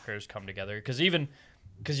of soccer's come together because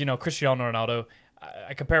Cristiano Ronaldo,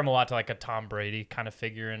 I compare him a lot to a Tom Brady kind of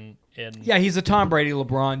figure in Yeah, he's a Tom Brady,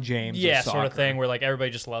 LeBron James. sort of soccer. thing where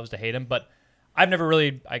everybody just loves to hate him. But I've never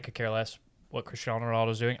really I could care less what Cristiano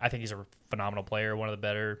Ronaldo's doing. I think he's a phenomenal player, one of the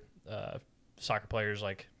better soccer players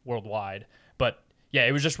worldwide. But yeah,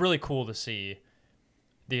 it was just really cool to see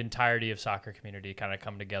the entirety of soccer community kind of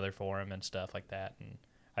come together for him and stuff like that. And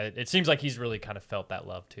it seems like he's really kind of felt that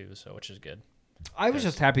love too, so which is good. I was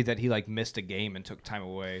just happy that he missed a game and took time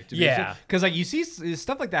away. Yeah. Because you see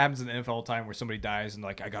stuff like that happens in the NFL all the time where somebody dies and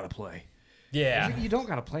I gotta play. Yeah, You don't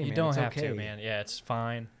gotta play. you man. don't It's have okay. to, man. Yeah, it's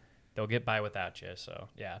fine. They'll get by without you. So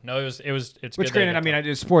yeah, no, it's Which good that granted, he got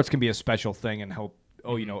to- sports can be a special thing and help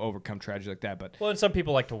overcome tragedy like that. But well, and some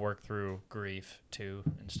people like to work through grief too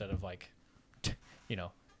instead of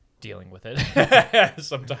dealing with it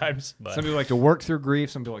sometimes. But some people like to work through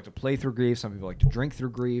grief. Some people like to play through grief. Some people like to drink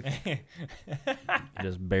through grief.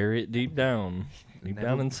 Just bury it deep down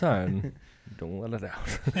inside. Don't let it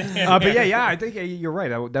out. But yeah, I think you're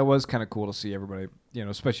right. That was kind of cool to see everybody.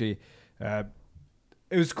 Especially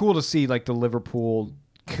it was cool to see the Liverpool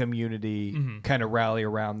community kind of rally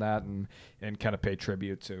around that and kind of pay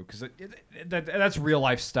tribute to, because that's real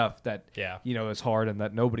life stuff that is hard, and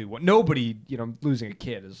that nobody losing a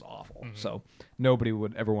kid is awful. So nobody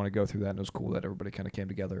would ever want to go through that, and it was cool that everybody kind of came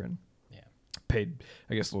together and paid,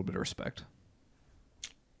 I guess, a little bit of respect.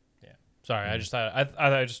 Yeah, sorry, I just thought I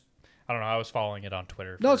don't know. I was following it on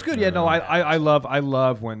Twitter. No, it's good. Yeah, no, I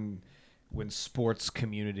love when sports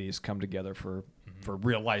communities come together for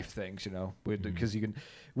real life things, because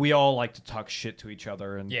we all like to talk shit to each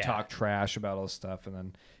other and talk trash about all this stuff, and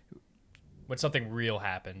then when something real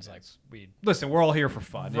happens, we listen. We're all here for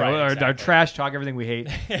fun. Right, Our exactly. trash talk, everything we hate,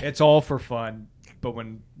 it's all for fun. But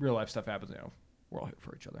when real life stuff happens, we're all here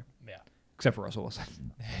for each other. Yeah. Except for Russell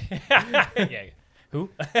Wilson. Yeah. Who?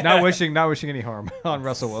 not wishing any harm on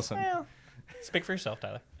Russell Wilson. Well, speak for yourself,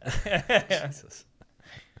 Tyler. Jesus.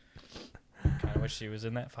 Kind of wish she was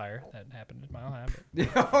in that fire that happened at Mile High.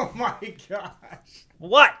 Oh my gosh,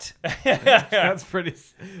 What? that's pretty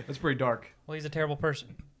dark. Well, he's a terrible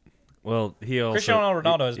person. Well, he also Cristiano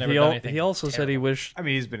Ronaldo has never done anything He also said he terrible. wished. I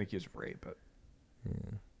mean, he's been accused of rape, but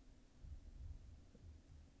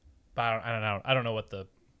But I don't know what the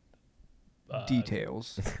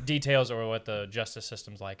details. details or what the justice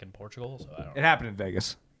system's like in Portugal. So I don't. It happened in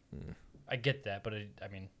Vegas. I get that, but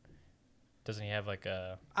doesn't he have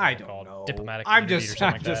a I what's it don't called? know. Diplomatic I'm immunity just or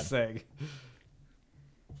something like that? saying.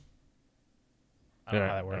 I don't know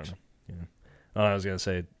how that works. I was gonna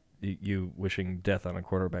say, you wishing death on a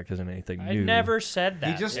quarterback isn't anything I new. never said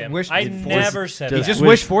that. He just Tim. wished. I he'd never said He just that. just wish-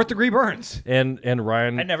 wished 4th-degree burns. And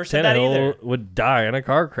Ryan I never said that either. Tannehill would die in a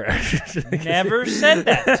car crash. Never said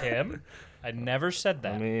that, Tim. I never said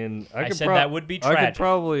that. I mean, I could said that would be I tragic. could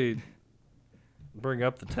probably bring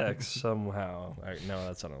up the text somehow. No,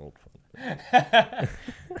 that's not an old phone.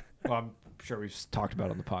 Well, I'm sure we've talked about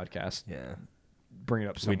it on the podcast. Yeah, Bring it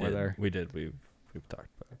up somewhere there. We did. We've talked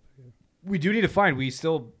about it. We do need to find. We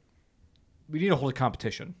need to hold a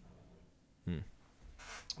competition.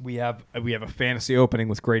 We have a fantasy opening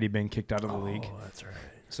with Grady being kicked out of the league, Oh, that's right.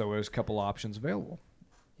 so there's a couple options available.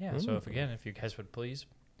 Yeah. So if you guys would please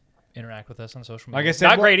interact with us on social media. Like I said,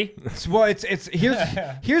 not Grady. It's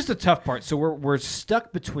here's the tough part. So we're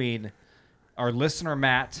stuck between our listener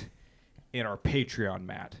Matt and our Patreon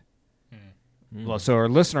Matt. Well, so our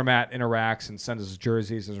listener Matt interacts and sends us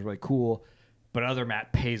jerseys. It's really cool, but other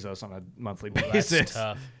Matt pays us on a monthly basis. That's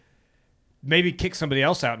tough. Maybe kick somebody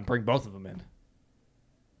else out and bring both of them in.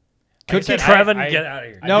 Could kick Trevin, get out of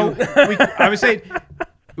here. No, I would say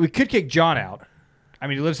we could kick John out. I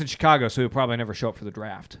mean, he lives in Chicago, so he'll probably never show up for the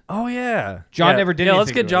draft. Oh, yeah. John never did anything. Yeah, let's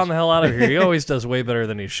anything get to John us. the hell out of here. He always does way better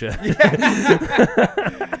than he should.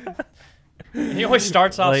 He always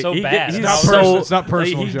starts off Like, so he bad. he's not so- personal. It's not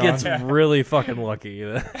personal, He John. gets really fucking lucky.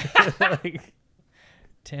 Like,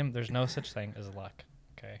 Tim, there's no such thing as luck.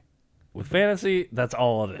 Okay, with fantasy, that's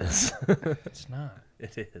all it is. it's not.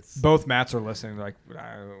 It is. Both Matts are listening. They're like,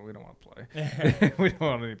 we don't want to play. We don't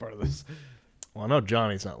want any part of this. Well, I know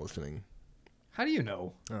Johnny's not listening. How do you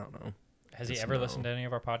know? I don't know. Has he Just ever no. listened to any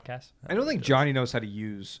of our podcasts? I don't think Johnny knows how to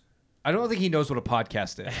use. I don't think he knows what a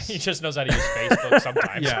podcast He is. just knows how to use Facebook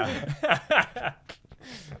sometimes. Yeah.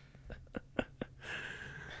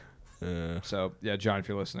 Uh, So yeah, John, if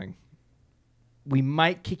you're listening, we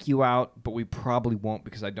might kick you out, but we probably won't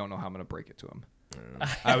because I don't know how I'm going to break it to him.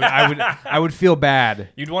 I would feel bad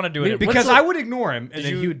You'd want to do it because I would ignore him, and Did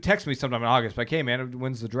then you- he would text me sometime in August, like, "Hey man,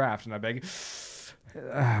 when's the draft?" And I'd be like,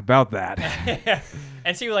 about that.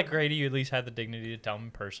 and see, like Grady, you at least had the dignity to tell him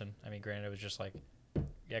in person. I mean, granted, it was just like,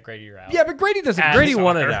 yeah, Grady, you're out. Yeah, but Grady doesn't. As Grady soccer.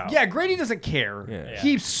 wanted out. Yeah, Grady doesn't care. Yeah.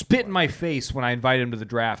 He spit in my face when I invited him to the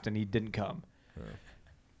draft, and he didn't come.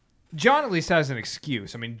 John at least has an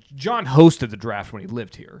excuse. I mean, John hosted the draft when he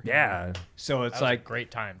lived here. yeah. So That it's was like a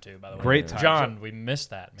great time too. By the way, Great time. John. We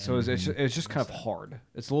missed that, man. So it's just kind of hard.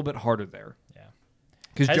 It's a little bit harder there. Yeah.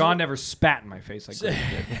 Because Has John it- never spat in my face like Grady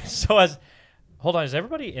did. So hold on, has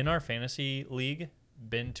everybody in our fantasy league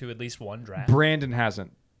been to at least one draft? Brandon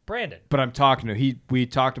hasn't, Brandon. but I'm talking to. We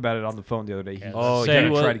talked about it on the phone the other day. He's Oh,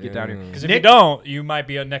 gonna yeah. try to get down here. Because if Nick- you don't, you might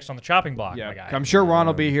be next on the chopping block, my Yeah, guy. I'm sure Ron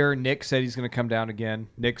will be here. Nick said he's going to come down again.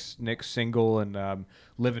 Nick's single and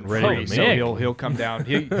living Ready free, to so Nick. he'll come down.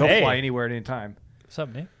 He'll Hey. fly anywhere at any time. What's up,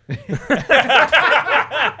 Nick?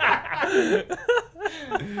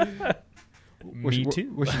 Me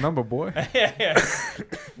too. What's your number, boy?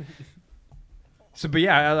 So, but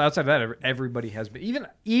yeah, outside of that, everybody has been.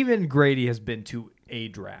 Even Grady has been to a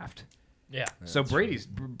draft. Yeah. So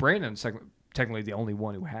Brandon's technically the only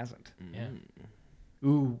one who hasn't. Yeah.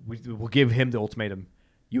 Ooh, we'll give him the ultimatum.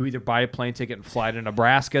 You either buy a plane ticket and fly to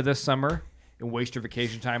Nebraska this summer and waste your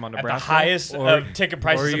vacation time on At the Nebraska, highest ticket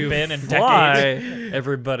prices Or you have been in fly decades.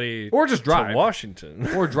 everybody or just drive, to Washington.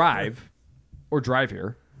 or drive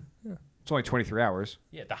here. It's only 23 hours.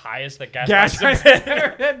 Yeah, the highest that gas, Gas prices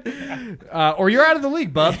have been. or you're out of the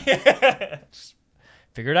league, bub.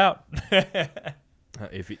 Figure it out.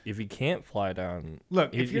 If you can't fly down,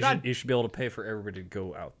 Look, if you're not- you should be able to pay for everybody to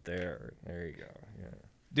go out there. There you go. Yeah.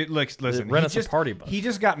 Dude, listen. Rent he us a party bus. He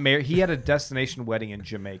just got married. He had a destination wedding in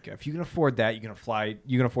Jamaica. If you can afford that, you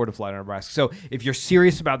can afford to fly to Nebraska. So if you're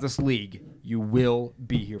serious about this league, you will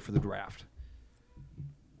be here for the draft.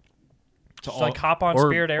 Just like hop on Or,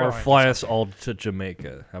 Spirit or Airlines. fly us all to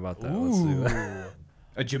Jamaica. How about that? Let's do that.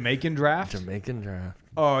 A Jamaican draft. Jamaican draft.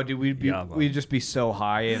 Oh, dude, we'd man. just be so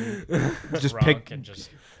high and just Drunk pick. and just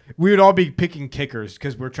We would all be picking kickers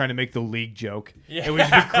because we're trying to make the league joke. Yeah. And we'd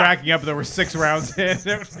just be cracking up. There were 6 rounds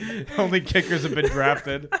in. Only kickers have been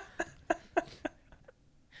drafted.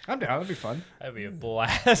 I'm down. That'd be fun. that'd be a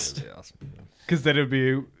blast. Yeah, awesome. Because then it'd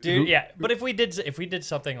be Dude, yeah. But if we did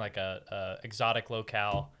something like a exotic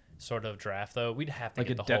locale sort of draft though, we'd have to like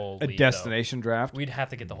get the whole a league, destination draft. Though. We'd have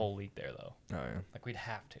to get the whole league there though. Oh yeah. Like we'd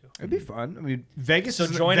have to. It'd be fun. I mean, Vegas. So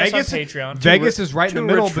is join us on Patreon. Vegas is right in the too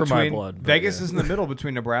middle rich for my between. blood, but Vegas yeah. is in the middle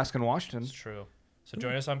between Nebraska and Washington. It's true. So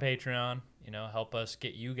join us on Patreon. You know, help us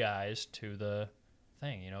get you guys to the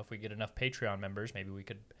thing. You know, if we get enough Patreon members, maybe we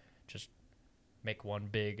could just make one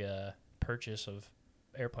big purchase of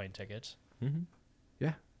airplane tickets. Mm-hmm.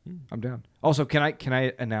 Yeah, I'm down. Also, can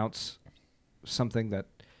I announce something that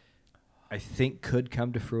I think could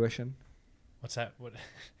come to fruition? What's that? What?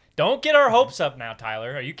 Don't get our hopes up now,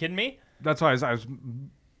 Tyler. Are you kidding me? That's why I was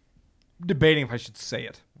debating if I should say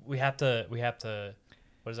it. We have to.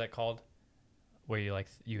 What is that called? Where you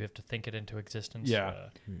you have to think it into existence. Yeah.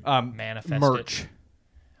 Manifest merch. it.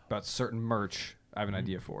 About certain merch I have an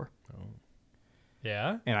idea for.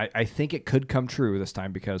 Yeah. And I think it could come true this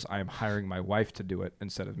time because I am hiring my wife to do it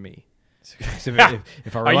instead of me. So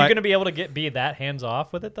if I Are you going to be able to be that hands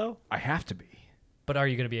off with it though? I have to be. But are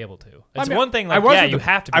you going to be able to? It's I mean, one thing. I Like, was yeah, with you the-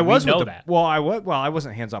 have to. Be. I was we know with the, that. Well, I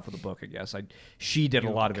wasn't hands off with the book. I guess she did a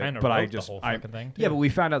You lot of it, kinda but I wrote the just whole I fucking thing, yeah. too. But we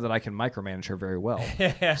found out that I can micromanage her very well.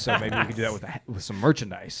 So maybe we can do that with some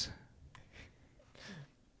merchandise.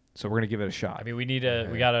 So we're gonna give it a shot. I mean, we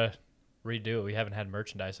gotta redo it. We haven't had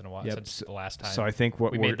merchandise in a while Yep. since the last time. So I think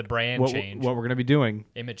what we we're- made the brand what, change, What we're gonna be doing.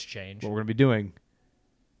 image change. What we're gonna be doing.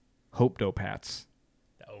 Hope Dope hats.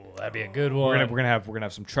 Oh, that'd be a good one. We're gonna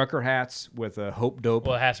have some trucker hats with a Hope Dope.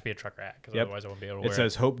 Well, it has to be a trucker hat because Yep. otherwise I won't be able to It wear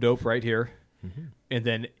says Hope Dope right here, and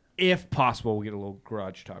then if possible, we'll get a little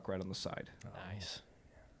garage talk right on the side. Nice.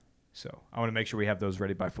 So I want to make sure we have those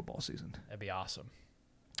ready by football season. That'd be awesome.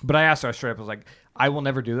 But I asked her straight up, I was like, I will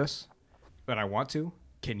never do this, but I want to.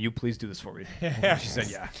 Can you please do this for me? She said,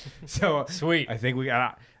 yeah. So Sweet. I think we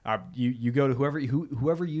got you go to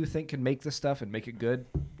whoever you think can make this stuff and make it good.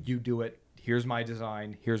 You do it. Here's my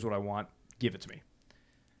design. Here's what I want. Give it to me.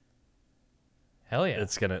 Hell yeah.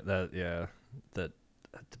 It's gonna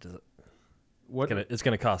What? it's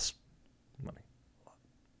gonna cost money.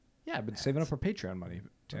 Yeah, I've been saving up for Patreon money,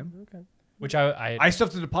 Tim. Okay. Which I I still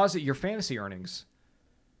have to deposit your fantasy earnings.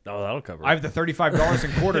 Oh, that'll cover. I have the $35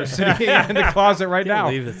 in quarters sitting in the closet right now.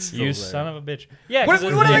 Believe it's still you there. son of a bitch. Yeah. What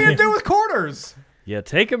 'cause am I going to do with quarters? Yeah,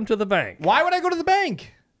 take them to the bank. Why would I go to the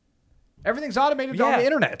bank? Everything's automated on the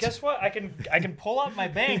internet. Guess what? I can pull up my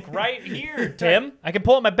bank right here, Tim. I can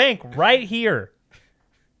pull up my bank right here.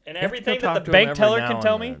 And everything go that talk the to him bank every teller now can and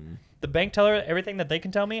tell me, then. the bank teller, everything that they can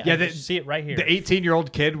tell me, Yeah, I can see it right here. The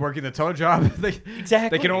 18-year-old kid working the teller job,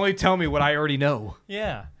 Exactly. they can only tell me what I already know.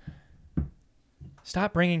 Yeah.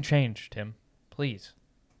 Stop bringing change, Tim. Please.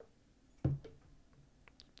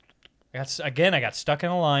 I got stuck in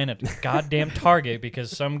a line at goddamn Target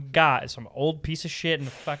because some old piece of shit in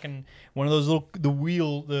fucking one of those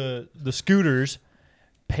the scooters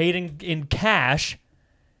paid in cash.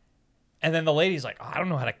 And then the lady's like, I don't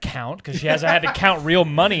know how to count because she hasn't had to count real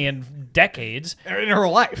money in decades. In her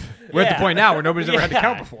life. We're at the Yeah. point now where nobody's ever had to Yeah.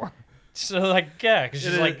 count before. So like, yeah, because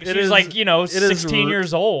she's It is- like, you know, it is 16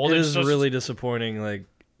 years old. It It's is just- really disappointing. Like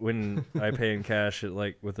when I pay in cash, it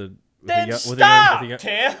like with a Then with stop, a young,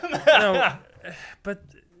 Tim. no, but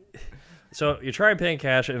so you try and pay in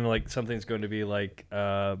cash, and like something's going to be like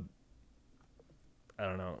I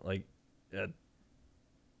don't know, like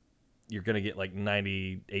you're gonna get like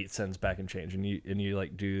 98 cents back in change, and you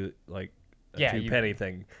like do like a Yeah, 2 penny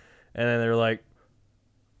thing, and then they're like,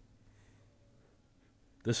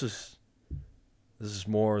 this is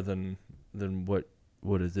more than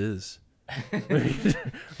what it is.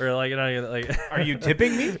 Or like, you know, like, Are you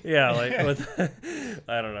tipping me? yeah, like with,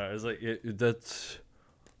 I don't know. It's like that's.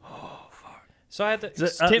 So I had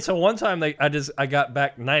to. So one time I got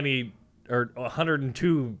back 90 or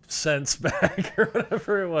 102 cents back or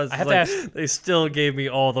whatever it was. I have Like, to ask- they still gave me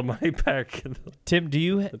all the money back. Tim, do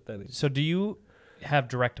you pennies. so do you have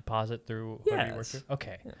direct deposit through whoever you work Yes. through?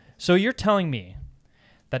 Okay. So you're telling me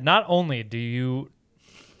that not only do you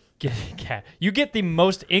get the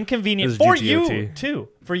most inconvenient This is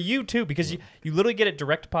for you too because you literally get it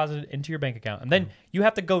direct deposited into your bank account and then you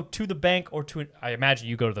have to go to the bank or I imagine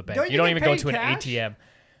you go to the bank. Don't You you don't get even go paid to an cash? ATM.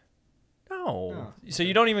 No. So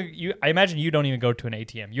you don't even I imagine you don't even go to an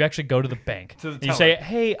ATM. You actually go to the bank. To the And you teller. say,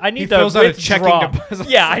 "Hey, I need to fills out a withdraw." checking deposit.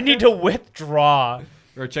 Yeah, I need to withdraw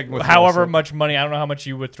Or checking with however much money. I don't know how much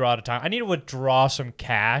you withdraw at a time. I need to withdraw some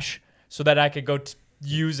cash so that I could go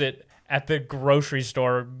use it at the grocery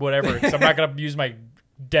store or whatever. Because I'm not going to use my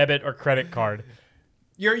debit or credit card.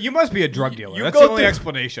 You must be a drug dealer. you That's go the only through-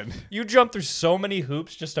 explanation. You jump through so many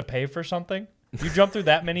hoops just to pay for something. You jump through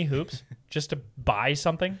that many hoops just to buy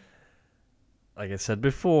something. Like I said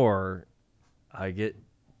before, I get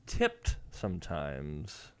tipped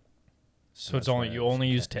sometimes. So it's only you only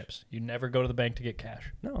use tips. You never go to the bank to get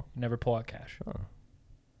cash. No. You never pull out cash.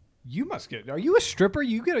 You must get. Are you a stripper?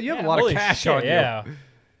 You have Yeah, a lot of holy cash shit, on yeah. you.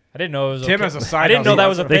 I didn't know it was Tim okay. has a side I didn't know hustle. that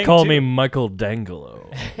was a They thing call too. me Michael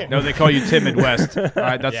Dangelo. No, they call you Tim Midwest. All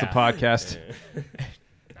right, that's the Yeah. podcast.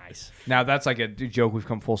 Nice. Now that's like a joke. We've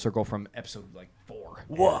come full circle from episode like 4.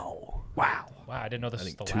 Whoa. Wow. Wow, I didn't know this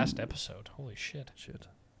was the think last 2. episode. Holy shit. Shit.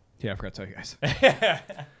 Yeah, I forgot to tell you guys.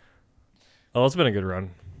 Oh, it's been a good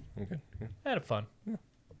run. Okay. I had fun. All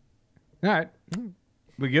right,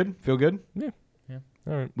 we good? Feel good? All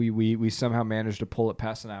right. We somehow managed to pull it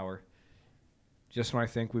past an hour. Just when I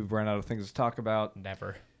think we've run out of things to talk about,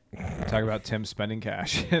 Never. talk about Tim spending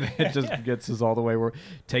cash, and it just gets us all the way where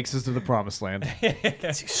takes us to the promised land.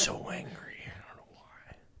 He's so angry. I don't know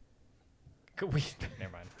why. Could we?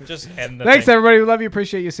 Never mind. Just end the Thanks, thing. everybody. We love you.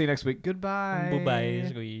 Appreciate you. See you next week. Goodbye. Bye-bye.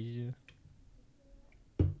 Squeeze.